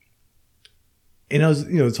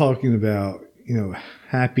was talking about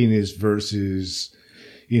happiness versus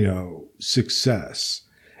success,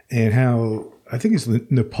 and how I think it's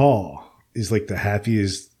Nepal is like the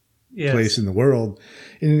happiest Yes. place in the world,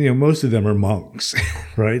 and most of them are monks,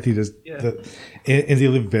 right? And they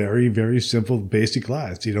live very, very simple, basic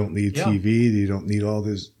lives. You don't need TV, you don't need all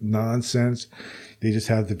this nonsense. They just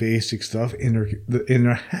have the basic stuff, and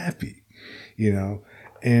they're happy,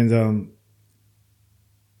 And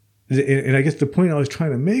I guess the point I was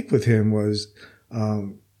trying to make with him was,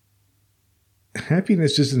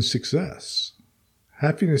 happiness isn't success.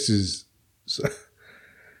 Happiness is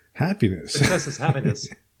happiness. Success is happiness.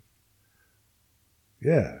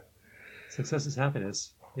 Yeah. Success is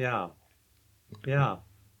happiness. Yeah. Yeah.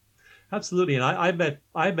 Absolutely. And I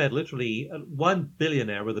met literally one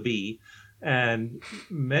billionaire with a B and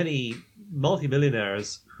many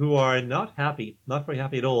multimillionaires who are not happy, not very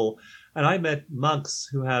happy at all. And I met monks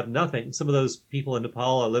who have nothing. Some of those people in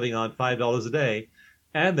Nepal are living on $5 a day,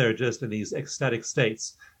 and they're just in these ecstatic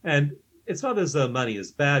states. And it's not as though money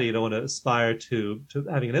is bad. You don't want to aspire to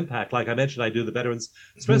having an impact. Like I mentioned, I do the Veterans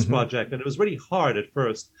Stress Project, and it was really hard at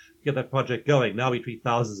first to get that project going. Now we treat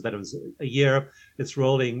thousands of veterans a year. It's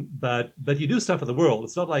rolling, but you do stuff in the world.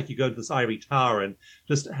 It's not like you go to this ivory tower and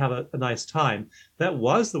just have a nice time. That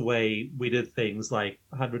was the way we did things like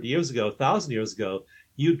 100 years ago, 1,000 years ago.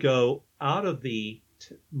 You'd go out of the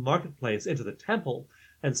marketplace into the temple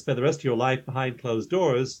and spend the rest of your life behind closed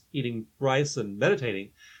doors, eating rice and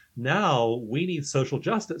meditating. Now we need social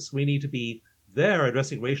justice. We need to be there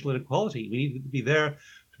addressing racial inequality. We need to be there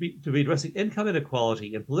to be addressing income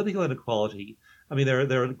inequality and political inequality. I mean, there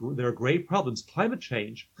are great problems. Climate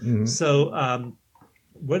change. Mm-hmm. So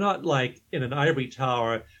we're not like in an ivory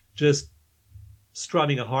tower just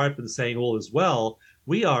strumming a harp and saying all is well.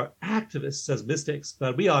 We are activists as mystics,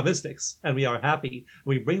 but we are mystics and we are happy.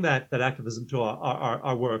 We bring that activism to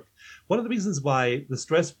our work. One of the reasons why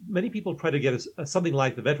many people try to get something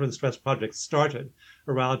like the Veteran Stress Project started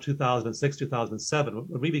around 2006, 2007,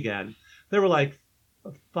 when we began. There were like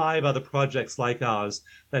 5 other projects like ours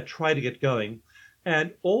that tried to get going.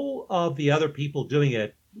 And all of the other people doing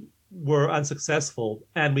it were unsuccessful,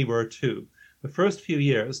 and we were too. The first few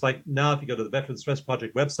years, like now if you go to the Veteran Stress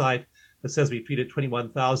Project website, it says we treated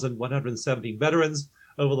 21,117 veterans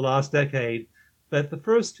over the last decade. But the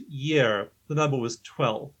first year, the number was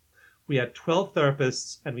 12. We had 12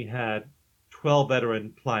 therapists and we had 12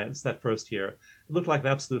 veteran clients that first year. It looked like an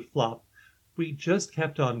absolute flop. We just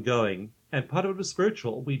kept on going. And part of it was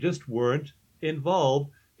spiritual. We just weren't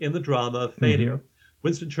involved in the drama of failure. Mm-hmm.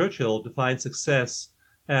 Winston Churchill defined success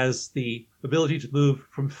as the ability to move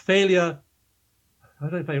from failure. I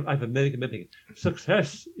don't know if I'm mimicking.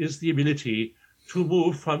 Success is the ability to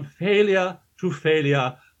move from failure to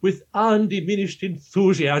failure with undiminished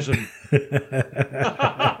enthusiasm. And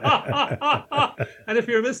if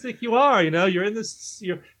you're a mystic, you are,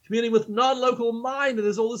 you're communing with non-local mind, and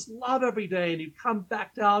there's all this love every day, and you come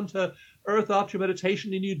back down to earth after your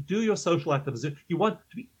meditation, and you do your social activism. You want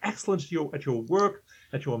to be excellent at your work,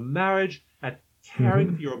 at your marriage, at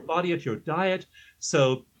caring for your body, at your diet.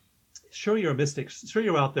 So sure, you're a mystic, sure,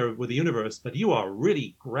 you're out there with the universe, but you are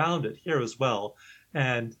really grounded here as well.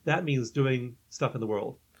 And that means doing stuff in the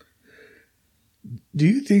world. Do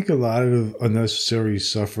you think a lot of unnecessary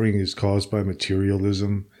suffering is caused by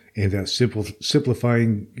materialism, and that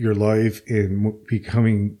simplifying your life and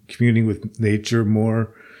communing with nature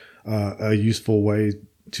more a useful way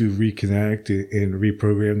to reconnect and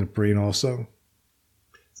reprogram the brain also?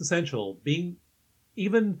 It's essential.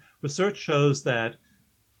 Even research shows that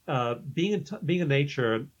being in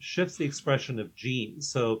nature shifts the expression of genes.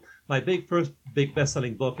 So my first big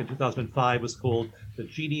best-selling book in 2005 was called The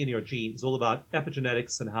Genie in Your Genes, all about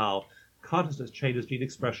epigenetics and how consciousness changes gene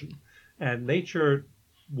expression. And nature,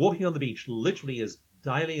 walking on the beach, literally is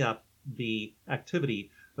dialing up the activity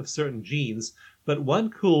of certain genes. But one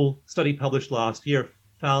cool study published last year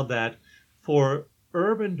found that for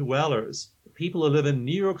urban dwellers, people who live in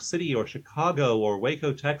New York City or Chicago or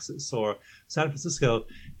Waco, Texas or San Francisco,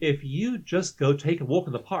 if you just go take a walk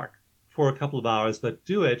in the park for a couple of hours, but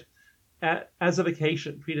do it as a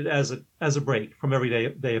vacation, treat it as a break from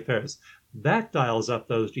everyday affairs, that dials up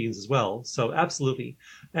those genes as well. So absolutely.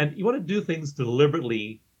 And you want to do things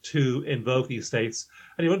deliberately to invoke these states,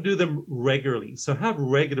 and you want to do them regularly. So have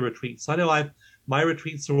regular retreats. I know my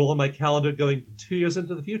retreats are all on my calendar going 2 years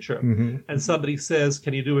into the future. Mm-hmm. And somebody says,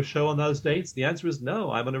 can you do a show on those dates? The answer is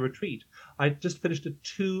no, I'm on a retreat. I just finished a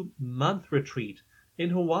 2-month retreat in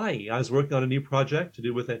Hawaii. I was working on a new project to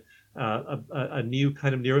do with a new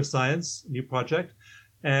kind of neuroscience, new project.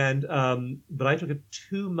 And but I took a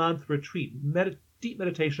 2-month retreat, deep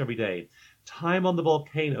meditation every day, time on the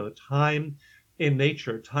volcano, time in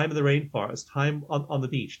nature, time in the rainforest, time on the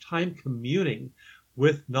beach, time communing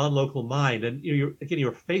with non-local mind, and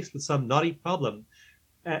you're faced with some knotty problem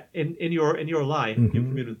in your life. You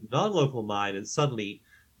commune with non-local mind, and suddenly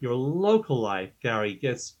your local life, Gary,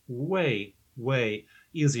 gets way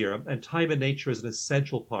easier. And time and nature is an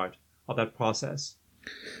essential part of that process.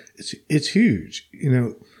 It's huge.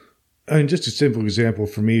 I mean, just a simple example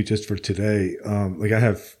for me, just for today.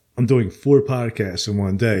 I'm doing 4 podcasts in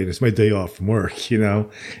one day, and it's my day off from work,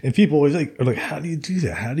 and people always are like, how do you do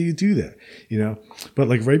that? How do you do that? But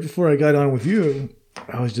like right before I got on with you,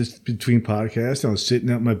 I was just between podcasts. I was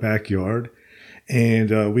sitting out in my backyard,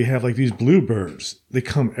 and we have like these bluebirds. They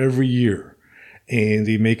come every year, and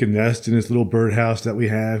they make a nest in this little birdhouse that we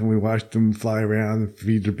have, and we watch them fly around and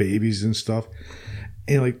feed their babies and stuff.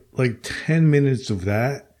 And like 10 minutes of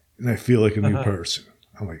that, and I feel like a new person.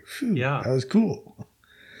 I'm like, phew, that was cool.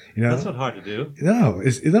 That's not hard to do. No,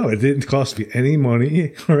 it didn't cost me any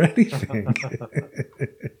money or anything.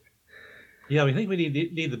 Yeah, we think we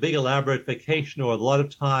need the big elaborate vacation or a lot of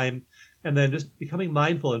time, and then just becoming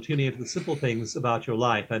mindful and tuning into the simple things about your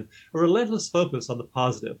life, and a relentless focus on the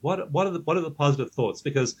positive. What are the positive thoughts?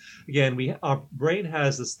 Because again, our brain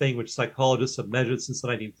has this thing which psychologists have measured since the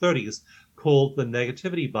 1930s called the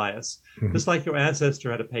negativity bias. Mm-hmm. Just like your ancestor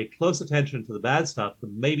had to pay close attention to the bad stuff, the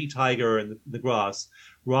maybe tiger in the grass,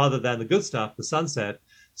 rather than the good stuff, the sunset.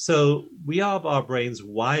 So we have our brains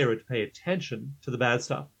wired to pay attention to the bad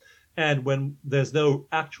stuff. And when there's no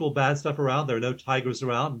actual bad stuff around, there are no tigers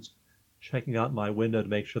around. Checking out my window to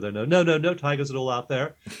make sure there are no tigers at all out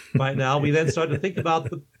there right now. We then start to think about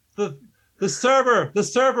the server. We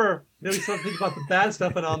start to think about the bad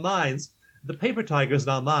stuff in our minds, the paper tigers in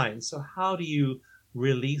our minds. So how do you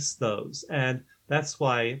release those? And that's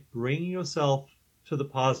why bringing yourself to the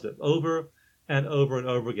positive over and over and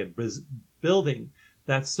over again, building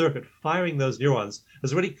that circuit, firing those neurons.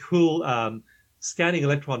 There's a really cool scanning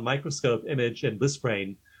electron microscope image in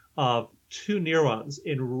BlissBrain of 2 neurons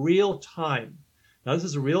in real time. Now, this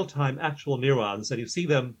is real-time actual neurons, and you see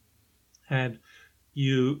them, and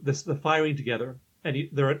they're firing together, and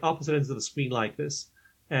they're at opposite ends of the screen like this,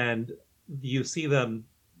 and you see them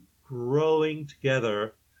growing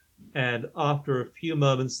together, and after a few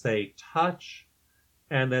moments, they touch,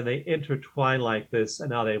 and then they intertwine like this, and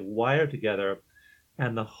now they wire together,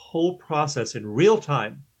 and the whole process in real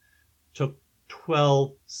time took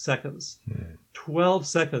 12 seconds. 12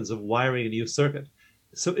 seconds of wiring a new circuit.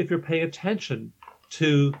 So if you're paying attention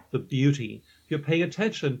to the beauty, if you're paying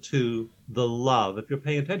attention to the love, if you're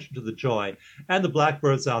paying attention to the joy and the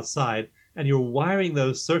blackbirds outside, and you're wiring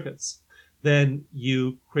those circuits, then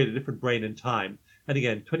you create a different brain in time. And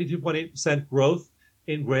again, 22.8% growth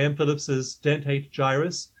in Graham Phillips's dentate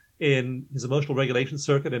gyrus in his emotional regulation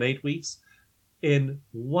circuit in 8 weeks. In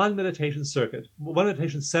one meditation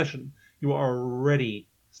session, you are already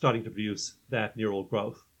starting to produce that neural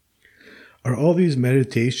growth. Are all these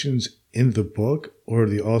meditations in the book, or are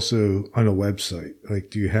they also on a website? Like,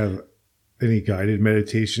 do you have any guided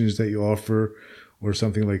meditations that you offer or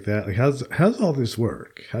something like that? Like, how's all this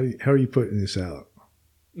work? How are you putting this out?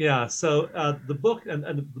 Yeah, so the book and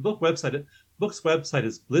the book's website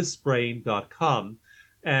is blissbrain.com,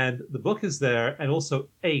 and the book is there, and also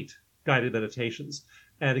 8 guided meditations.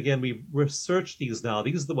 And again, we've researched these now.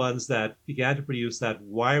 These are the ones that began to produce that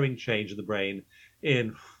wiring change in the brain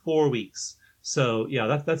in 4 weeks. So yeah,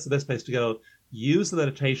 that's the best place to go. Use the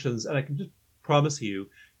meditations, and I can just promise you,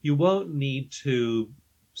 you won't need to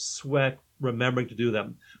sweat remembering to do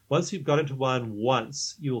them. Once you've got into one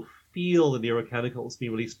you'll feel the neurochemicals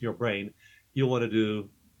being released in your brain. You'll want to do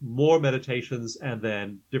more meditations and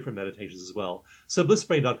then different meditations as well. So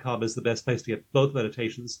blissbrain.com is the best place to get both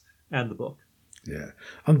meditations and the book. Yeah,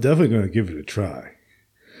 I'm definitely going to give it a try.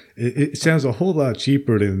 It sounds a whole lot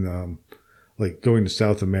cheaper than like going to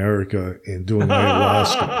South America and doing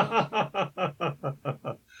ayahuasca.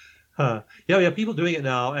 Yeah, we have people doing it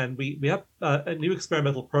now, and we have a new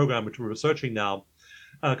experimental program which we're researching now,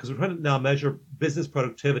 because we're trying to now measure business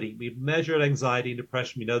productivity. We've measured anxiety and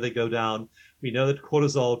depression. We know they go down. We know that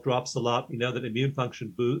cortisol drops a lot. We know that immune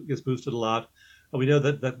function gets boosted a lot. We know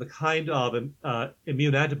that the kind of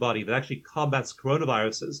immune antibody that actually combats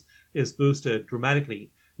coronaviruses is boosted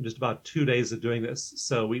dramatically in just about 2 days of doing this.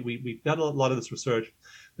 So we've done a lot of this research.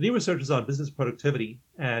 The new research is on business productivity,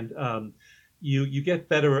 and you get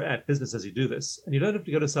better at business as you do this. And you don't have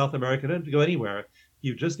to go to South America, you don't have to go anywhere.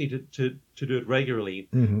 You just need to do it regularly.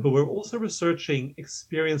 Mm-hmm. But we're also researching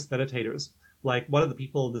experienced meditators. Like one of the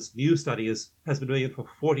people in this new study has been doing it for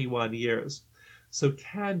 41 years. So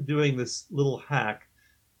can doing this little hack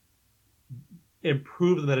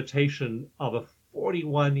improve the meditation of a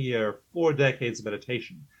 41-year, 4 decades of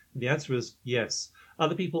meditation? And the answer is yes.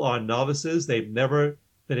 Other people are novices. They've never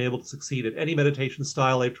been able to succeed at any meditation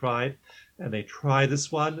style they've tried. And they try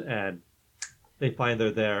this one and they find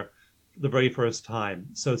they're there the very first time.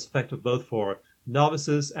 So it's effective both for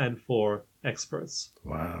novices and for experts.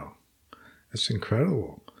 Wow. That's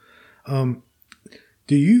incredible.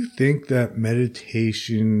 Do you think that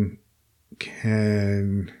meditation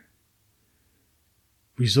can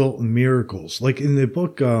result in miracles? Like in the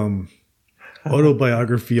book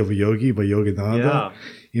Autobiography of a Yogi by Yogananda,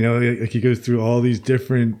 like he goes through all these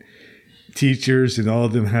different teachers and all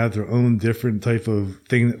of them have their own different type of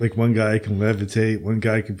thing. Like one guy can levitate, one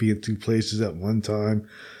guy can be in two places at one time,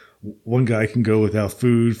 one guy can go without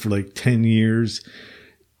food for like 10 years.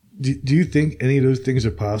 Do you think any of those things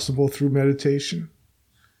are possible through meditation?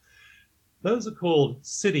 Those are called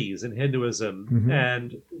siddhis in Hinduism. Mm-hmm.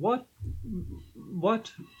 And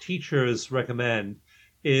what teachers recommend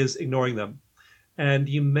is ignoring them. And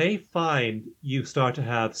you may find you start to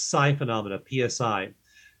have psi phenomena, PSI,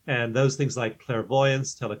 and those things like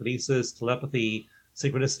clairvoyance, telekinesis, telepathy,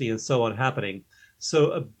 synchronicity, and so on happening.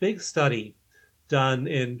 So a big study done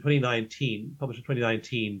in 2019, published in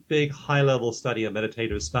 2019, big high-level study of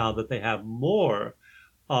meditators found that they have more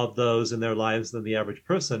of those in their lives than the average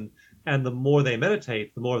person. And the more they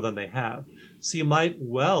meditate, the more of them they have. So you might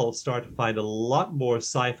well start to find a lot more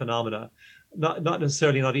psi phenomena, not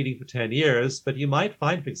necessarily not eating for 10 years, but you might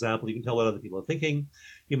find, for example, you can tell what other people are thinking.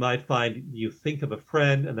 You might find you think of a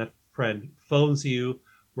friend and that friend phones you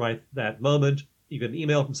right that moment. You get an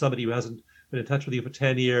email from somebody who hasn't been in touch with you for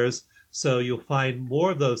 10 years. So you'll find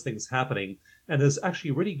more of those things happening. And there's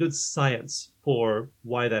actually really good science for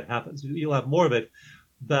why that happens. You'll have more of it.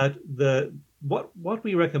 But what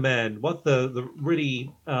we recommend, what the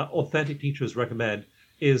really authentic teachers recommend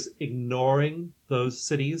is ignoring those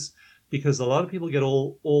siddhis, because a lot of people get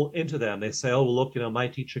all into them. They say, oh, well, look, my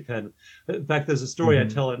teacher can. In fact, there's a story I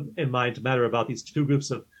tell in Mind to Matter about these two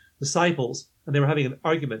groups of disciples, and they were having an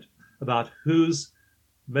argument about whose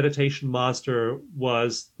meditation master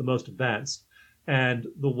was the most advanced. And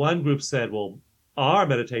the one group said, well, our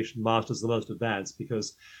meditation master is the most advanced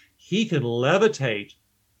because he can levitate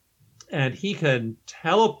and he can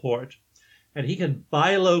teleport and he can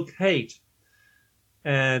bilocate.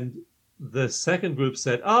 And the second group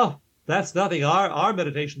said, oh, that's nothing. Our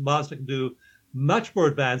meditation master can do much more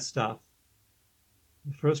advanced stuff.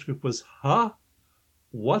 The first group was, huh?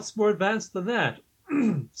 What's more advanced than that?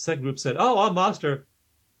 Second group said, oh, our master,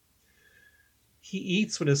 he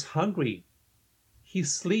eats when he's hungry. He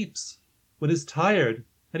sleeps when he's tired.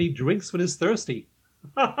 And he drinks when he's thirsty.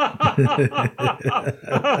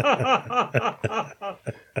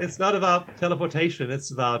 It's not about teleportation.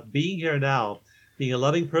 It's about being here now, being a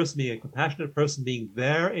loving person, being a compassionate person, being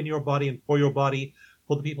there in your body and for your body,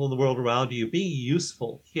 for the people in the world around you, being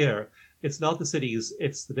useful here. It's not the siddhis,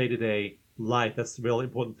 it's the day-to-day life. That's the real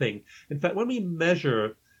important thing. In fact, when we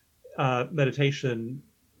measure meditation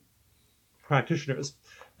practitioners,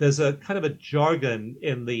 there's a kind of a jargon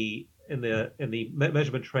in the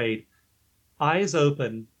measurement trade: eyes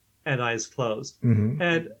open and eyes closed. Mm-hmm.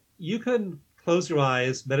 And you can close your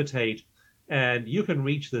eyes, meditate, and you can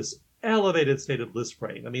reach this elevated state of bliss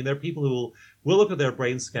brain. I mean, there are people who will look at their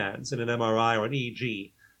brain scans in an MRI or an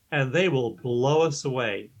EEG, and they will blow us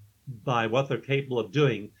away by what they're capable of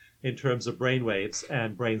doing in terms of brain waves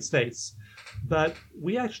and brain states. But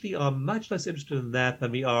we actually are much less interested in that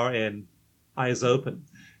than we are in eyes open.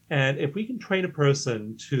 And if we can train a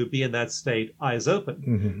person to be in that state, eyes open,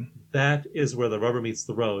 mm-hmm. that is where the rubber meets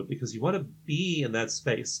the road, because you want to be in that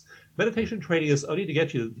space. Meditation training is only to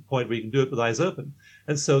get you to the point where you can do it with eyes open.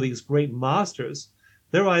 And so these great masters,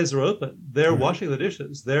 their eyes are open. They're mm-hmm. washing the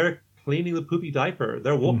dishes. They're cleaning the poopy diaper.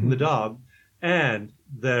 They're walking mm-hmm. the dog. And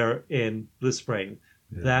they're in bliss brain.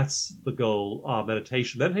 Yeah. That's the goal of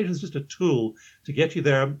meditation. Meditation is just a tool to get you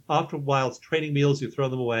there. After a while, it's training meals, you throw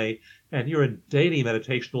them away, and you're in daily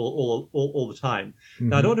meditation all the time. Mm-hmm.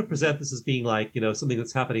 Now, I don't want to present this as being like, something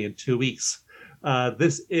that's happening in 2 weeks.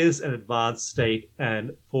 This is an advanced state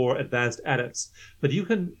and for advanced adepts. But you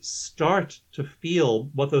can start to feel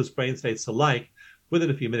what those brain states are like within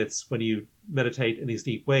a few minutes when you meditate in these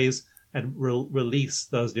deep ways and release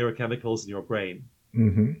those neurochemicals in your brain.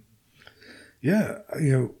 Mm-hmm. Yeah,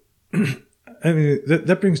 I mean,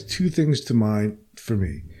 that brings two things to mind for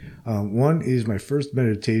me. One is my first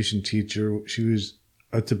meditation teacher. She was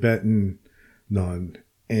a Tibetan nun,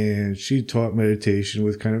 and she taught meditation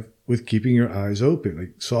with keeping your eyes open,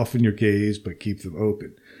 like soften your gaze, but keep them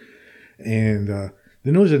open. And then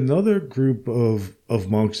there was another group of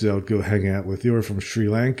monks that I would go hang out with. They were from Sri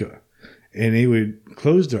Lanka, and they would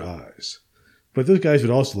close their eyes. But those guys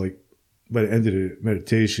would also by the end of the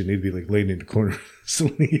meditation, they'd be like laying in the corner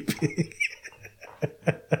sleeping.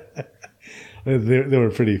 They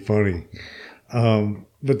were pretty funny.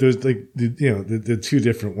 But there's like, the two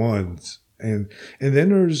different ones. And then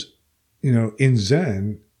there's, in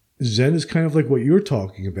Zen is kind of like what you're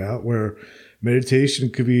talking about, where meditation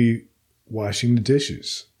could be washing the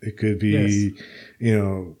dishes. It could be,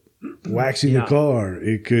 waxing the car.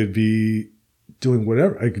 It could be doing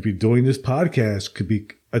whatever. I could be doing this podcast, could be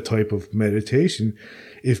a type of meditation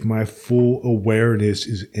if my full awareness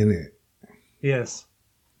is in it. Yes.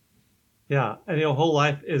 Yeah. And your whole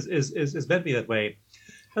life is meant to be that way.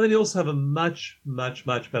 And then you also have a much, much,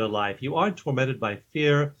 much better life. You aren't tormented by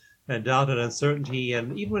fear and doubt and uncertainty.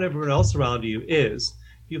 And even when everyone else around you is,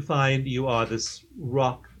 you find you are this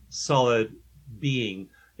rock solid being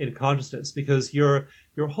in consciousness, because your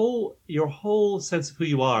whole sense of who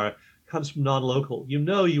you are comes from non-local. You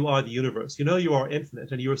know you are the universe. You know you are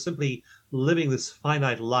infinite, and you are simply living this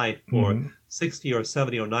finite life for 60 or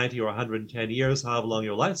 70 or 90 or 110 years, however long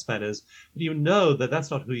your lifespan is. But you know that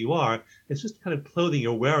that's not who you are. It's just kind of clothing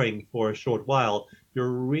you're wearing for a short while. Your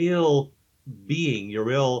real being, your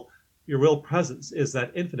real presence is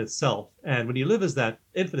that infinite self. And when you live as that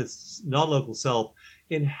infinite non-local self,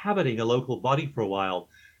 inhabiting a local body for a while,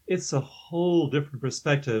 it's a whole different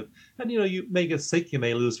perspective. And, you may get sick, you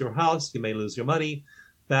may lose your house, you may lose your money,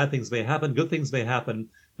 bad things may happen, good things may happen,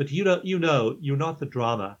 but you're not the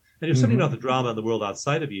drama. And you're certainly not the drama in the world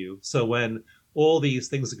outside of you. So when all these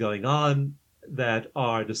things are going on that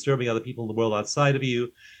are disturbing other people in the world outside of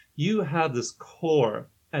you, you have this core.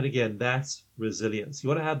 And again, that's resilience. You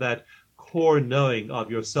want to have that core knowing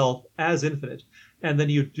of yourself as infinite. And then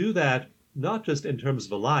you do that not just in terms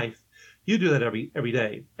of a life. You do that every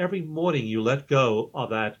day. Every morning you let go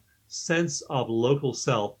of that sense of local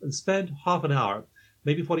self and spend half an hour,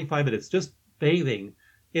 maybe 45 minutes, just bathing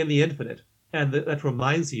in the infinite. And that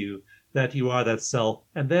reminds you that you are that self.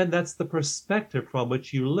 And then that's the perspective from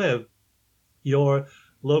which you live your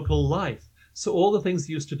local life. So all the things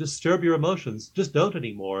that used to disturb your emotions just don't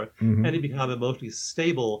anymore. And you become emotionally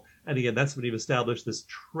stable. And again, that's when you've established this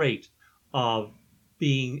trait of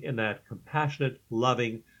being in that compassionate,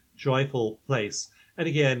 loving, joyful place. And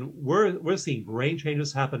again, we're seeing brain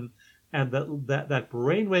changes happen, and that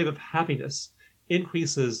brainwave of happiness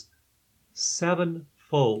increases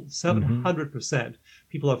 7-fold, 700%.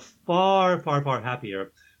 People are far, far, far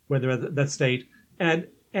happier when they're in that state, and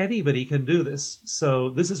anybody can do this. So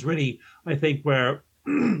this is really, I think, where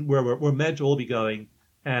we're meant to all be going.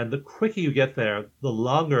 And the quicker you get there, the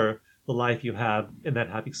longer the life you have in that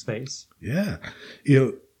happy space. Yeah.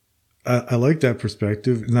 I like that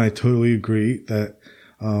perspective, and I totally agree that,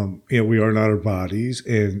 we are not our bodies,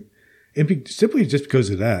 and simply just because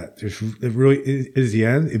of that, it really is the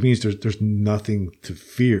end. It means there's nothing to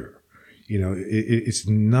fear. It's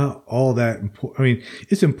not all that important. I mean,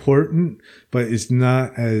 it's important, but it's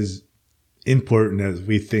not as important as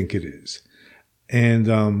we think it is. And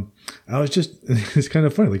it's kind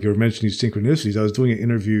of funny, like you were mentioning synchronicities. I was doing an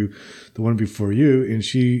interview, the one before you, and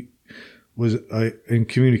she was in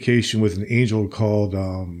communication with an angel called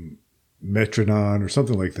Metronon or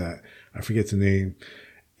something like that. I forget the name.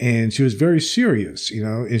 And she was very serious,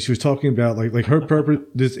 and she was talking about like her purpose.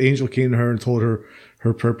 This angel came to her and told her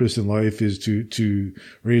her purpose in life is to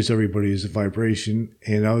raise everybody's vibration.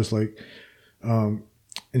 And I was like, and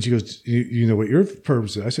she goes, you know what your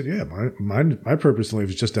purpose is? I said, yeah, my purpose in life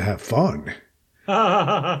is just to have fun.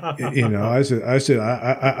 I said,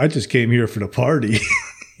 I just came here for the party,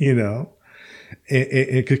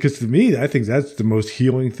 because to me, I think that's the most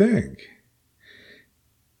healing thing.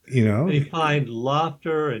 And you find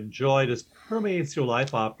laughter and joy just permeates your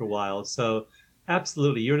life after a while. So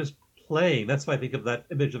absolutely, you're just playing. That's why I think of that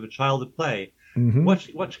image of a child at play.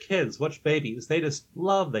 Watch kids, watch babies. They just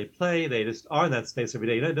love, they play, they just are in that space every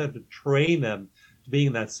day. You don't have to train them to be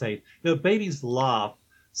in that state. Babies laugh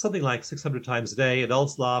something like 600 times a day.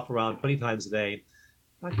 Adults laugh around 20 times a day.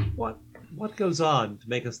 Like, what goes on to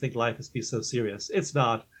make us think life must be so serious? It's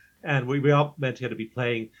not. And we are meant here to be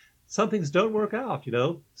playing. Some things don't work out,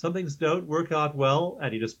 Some things don't work out well,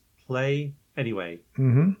 and you just play anyway.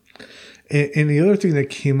 And the other thing that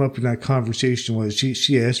came up in that conversation was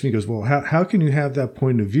she asked me, goes, well, how can you have that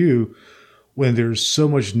point of view when there's so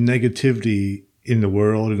much negativity in the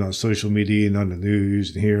world and on social media and on the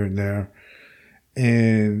news and here and there?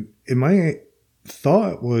 And my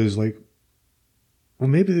thought was like, well,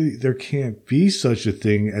 maybe there can't be such a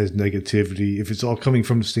thing as negativity if it's all coming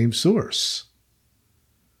from the same source.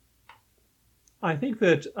 I think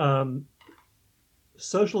that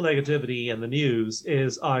social negativity and the news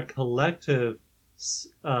is our collective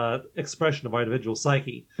expression of our individual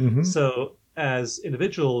psyche. Mm-hmm. So as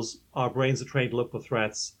individuals, our brains are trained to look for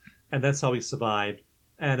threats, and that's how we survived.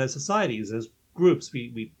 And as societies, as groups,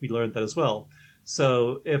 we learned that as well.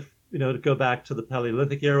 So if, to go back to the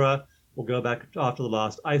Paleolithic era, we'll go back after the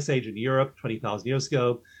last ice age in Europe 20,000 years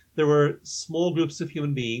ago, there were small groups of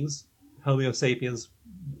human beings, Homo sapiens,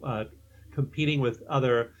 competing with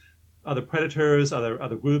other predators,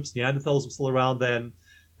 other groups. Neanderthals were still around then,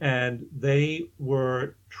 and they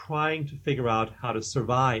were trying to figure out how to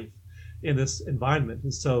survive in this environment.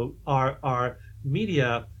 And so our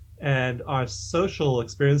media and our social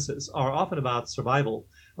experiences are often about survival,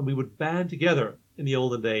 and we would band together in the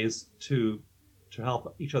olden days to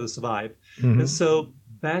help each other survive. Mm-hmm. And so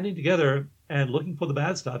banding together and looking for the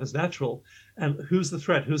bad stuff is natural. And who's the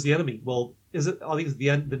threat? Who's the enemy? Well, are these the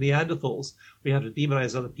Neanderthals? We have to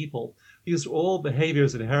demonize other people. These are all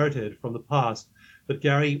behaviors inherited from the past. But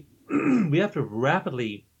Gary, we have to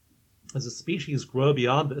rapidly, as a species, grow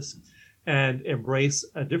beyond this and embrace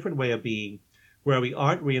a different way of being, where we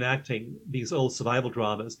aren't reenacting these old survival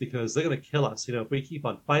dramas, because they're going to kill us. If we keep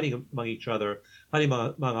on fighting among each other, fighting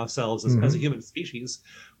among ourselves as a human species,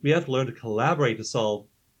 we have to learn to collaborate to solve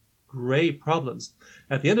great problems.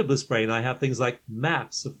 At the end of Bliss Brain, I have things like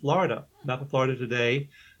maps of Florida, map of Florida today,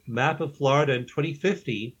 map of Florida in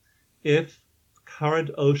 2050, if current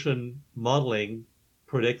ocean modeling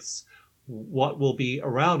predicts what will be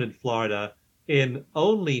around in Florida in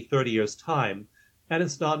only 30 years' time. And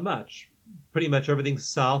it's not much. Pretty much everything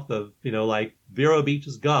south of, like Vero Beach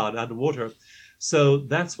is gone underwater. So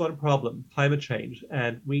that's one problem, climate change.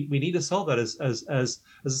 And we need to solve that as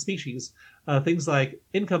a species. Things like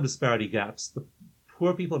income disparity gaps, the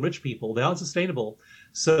poor people and rich people, they aren't sustainable.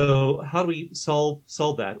 So how do we solve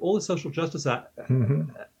that? All the social justice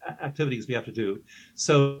activities we have to do.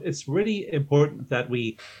 So it's really important that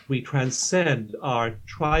we transcend our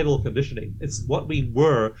tribal conditioning. It's what we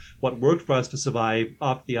were, what worked for us to survive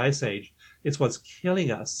after the Ice Age. It's what's killing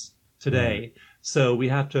us today. So we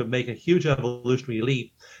have to make a huge evolutionary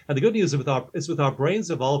leap. And the good news is with our brains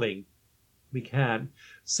evolving, we can.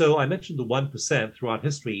 So I mentioned the 1% throughout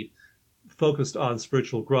history focused on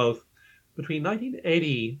spiritual growth. Between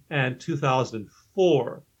 1980 and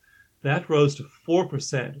 2004, that rose to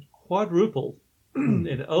 4%, quadrupled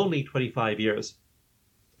in only 25 years.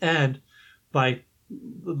 And by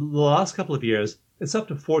the last couple of years, it's up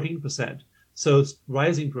to 14%. So it's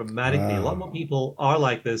rising dramatically. Wow. A lot more people are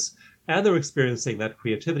like this, and they're experiencing that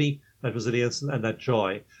creativity, that resilience, and that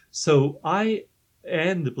joy. So I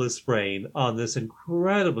end Bliss Brain on this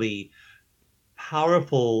incredibly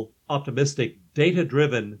powerful, optimistic,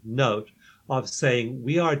 data-driven note of saying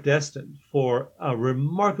we are destined for a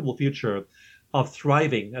remarkable future of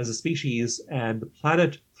thriving as a species, and the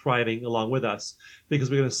planet thriving along with us, because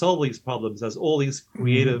we're going to solve these problems as all these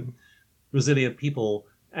creative, resilient people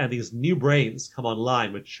and these new brains come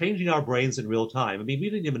online. We're changing our brains in real time. I mean, we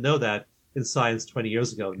didn't even know that in science 20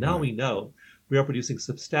 years ago. Now we know. We are producing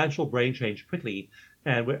substantial brain change quickly,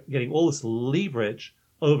 and we're getting all this leverage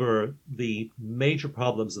over the major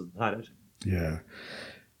problems of the planet. Yeah.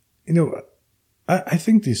 I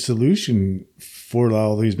think the solution for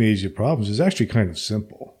all these major problems is actually kind of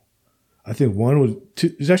simple. I think would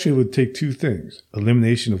take two things: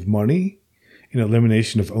 elimination of money and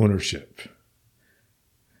elimination of ownership.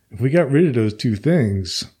 If we got rid of those two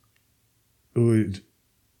things,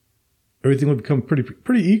 everything would become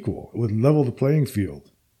pretty equal. It would level the playing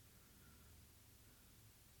field.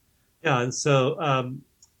 Yeah, and so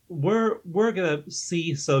we're going to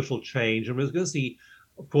see social change, and we're going to see,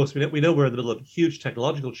 of course, we know we're in the middle of huge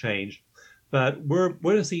technological change, but we're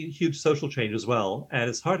going to see huge social change as well. And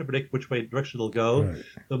it's hard to predict which direction it'll go. Right.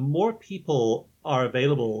 The more people are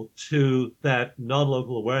available to that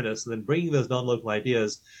non-local awareness, and then bringing those non-local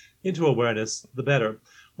ideas into awareness, the better.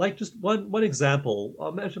 Like just one example,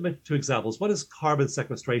 I'll mention two examples. One is carbon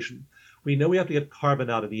sequestration. We know we have to get carbon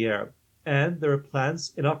out of the air. And there are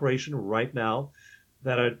plants in operation right now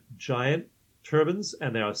that are giant turbines,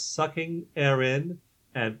 and they are sucking air in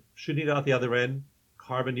and shooting it out the other end,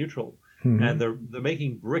 carbon neutral. And they're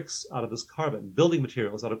making bricks out of this carbon, building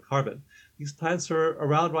materials out of carbon. These plants are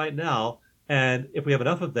around right now, and if we have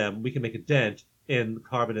enough of them, we can make a dent in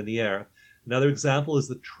carbon in the air. Another example is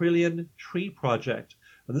the Trillion Tree Project.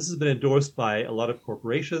 And this has been endorsed by a lot of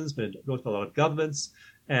corporations, been endorsed by a lot of governments.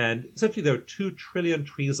 And essentially, there are 2 trillion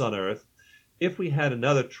trees on Earth. If we had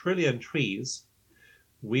another trillion trees,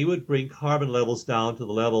 we would bring carbon levels down to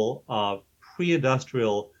the level of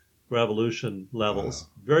pre-industrial revolution levels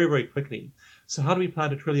very, very quickly. So how do we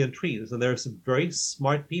plant 1 trillion trees? And there are some very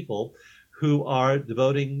smart people who are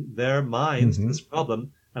devoting their minds to this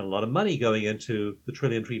problem and a lot of money going into the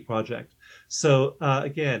Trillion Tree Project. So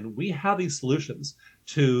again, we have these solutions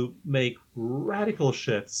to make radical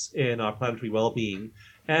shifts in our planetary well-being,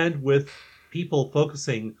 and with people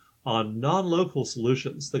focusing on non-local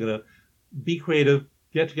solutions. They're going to be creative,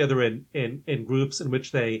 get together in groups in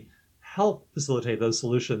which they help facilitate those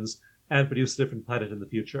solutions and produce a different planet in the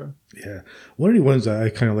future. Yeah. One of the ones that I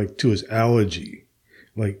kind of like too is algae.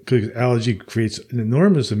 Because algae creates an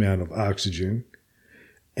enormous amount of oxygen,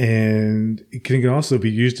 and it can also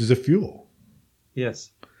be used as a fuel.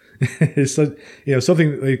 Yes. It's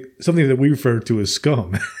something that we refer to as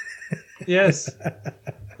scum. Yes.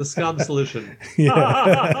 The scum solution.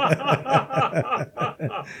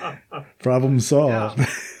 Problem solved.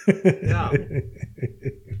 Yeah.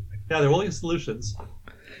 They're all these solutions.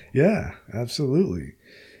 Yeah, absolutely.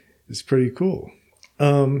 It's pretty cool.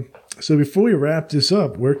 So before we wrap this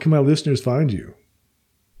up, where can my listeners find you?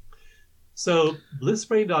 So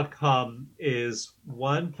blissbrain.com is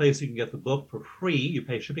one place you can get the book for free. You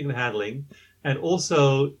pay shipping and handling. And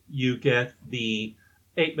also you get the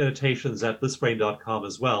 8 meditations at blissbrain.com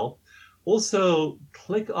as well. Also,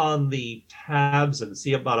 click on the tabs and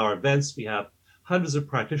see about our events. We have hundreds of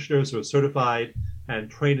practitioners who are certified and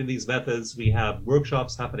trained in these methods. We have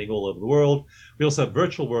workshops happening all over the world. We also have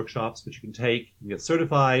virtual workshops which you can take and get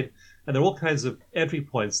certified. And there are all kinds of entry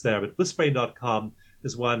points there. But blissbrain.com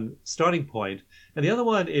is one starting point. And the other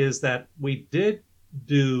one is that we did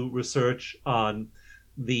do research on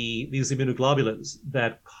these immunoglobulins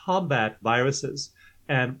that combat viruses.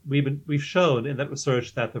 And we've shown in that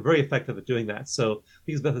research that they're very effective at doing that. So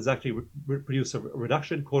these methods actually produce a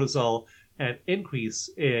reduction in cortisol and increase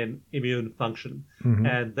in immune function. Mm-hmm.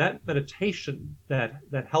 And that meditation that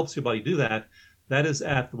helps your body do that is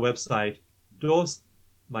at the website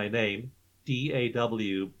my name,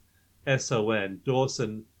 DAWSON,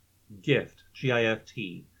 Dawson Gift,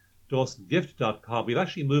 GIFT, DawsonGift.com. We've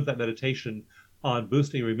actually moved that meditation on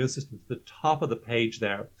boosting your immune system to the top of the page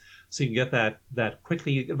there. So you can get that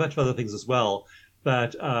quickly. You get a bunch of other things as well.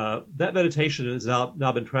 But that meditation has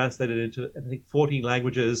now been translated into, I think, 14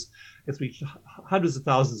 languages. It's reached hundreds of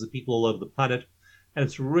thousands of people all over the planet. And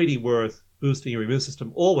it's really worth boosting your immune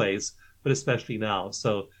system always, but especially now.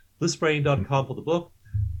 So blissbrain.com for the book,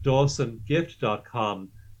 DawsonGift.com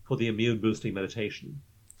for the immune boosting meditation.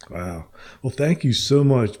 Wow. Well, thank you so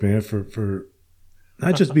much, man, for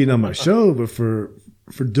not just being on my show, but for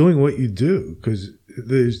doing what you do. Because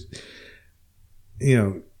there's,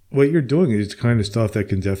 what you're doing is the kind of stuff that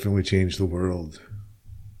can definitely change the world.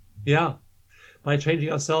 Yeah. By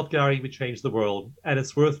changing ourselves, Gary, we change the world. And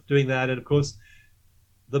it's worth doing that. And of course,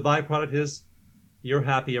 the byproduct is you're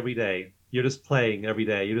happy every day. You're just playing every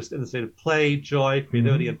day. You're just in the state of play, joy,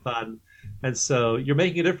 creativity, and fun. And so you're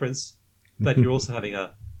making a difference, but you're also having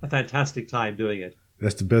a fantastic time doing it.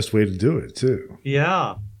 That's the best way to do it, too.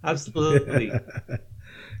 Yeah, absolutely.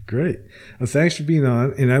 Great. Well, thanks for being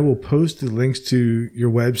on. And I will post the links to your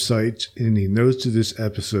website in the notes to this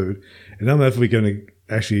episode. And I'm definitely going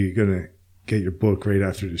to get your book right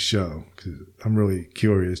after the show, because I'm really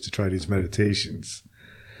curious to try these meditations.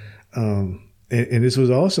 And this was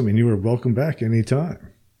awesome, and you were welcome back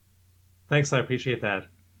anytime. Thanks, I appreciate that.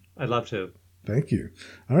 I'd love to. Thank you.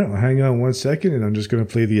 All right, well, hang on 1 second, and I'm just going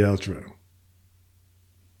to play the outro.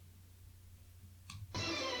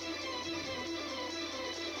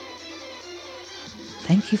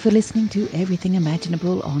 Thank you for listening to Everything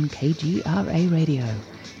Imaginable on KGRA Radio.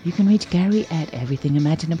 You can reach Gary at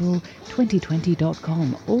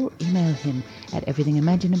everythingimaginable2020.com or email him at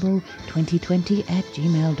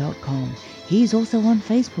everythingimaginable2020@gmail.com. He's also on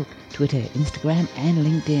Facebook, Twitter, Instagram, and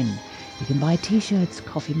LinkedIn. You can buy t-shirts,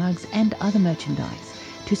 coffee mugs, and other merchandise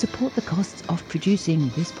to support the costs of producing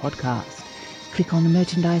this podcast. Click on the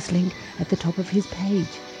merchandise link at the top of his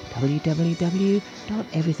page,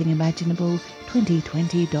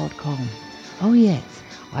 www.everythingimaginable2020.com. Oh yes,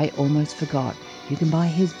 I almost forgot. You can buy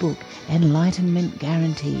his book, Enlightenment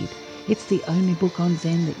Guaranteed. It's the only book on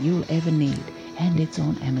Zen that you'll ever need, and it's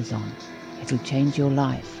on Amazon. It'll change your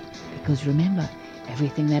life, because remember,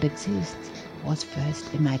 everything that exists was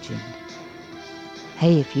first imagined.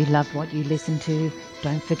 Hey, if you loved what you listened to,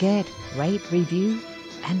 don't forget, rate, review,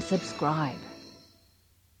 and subscribe.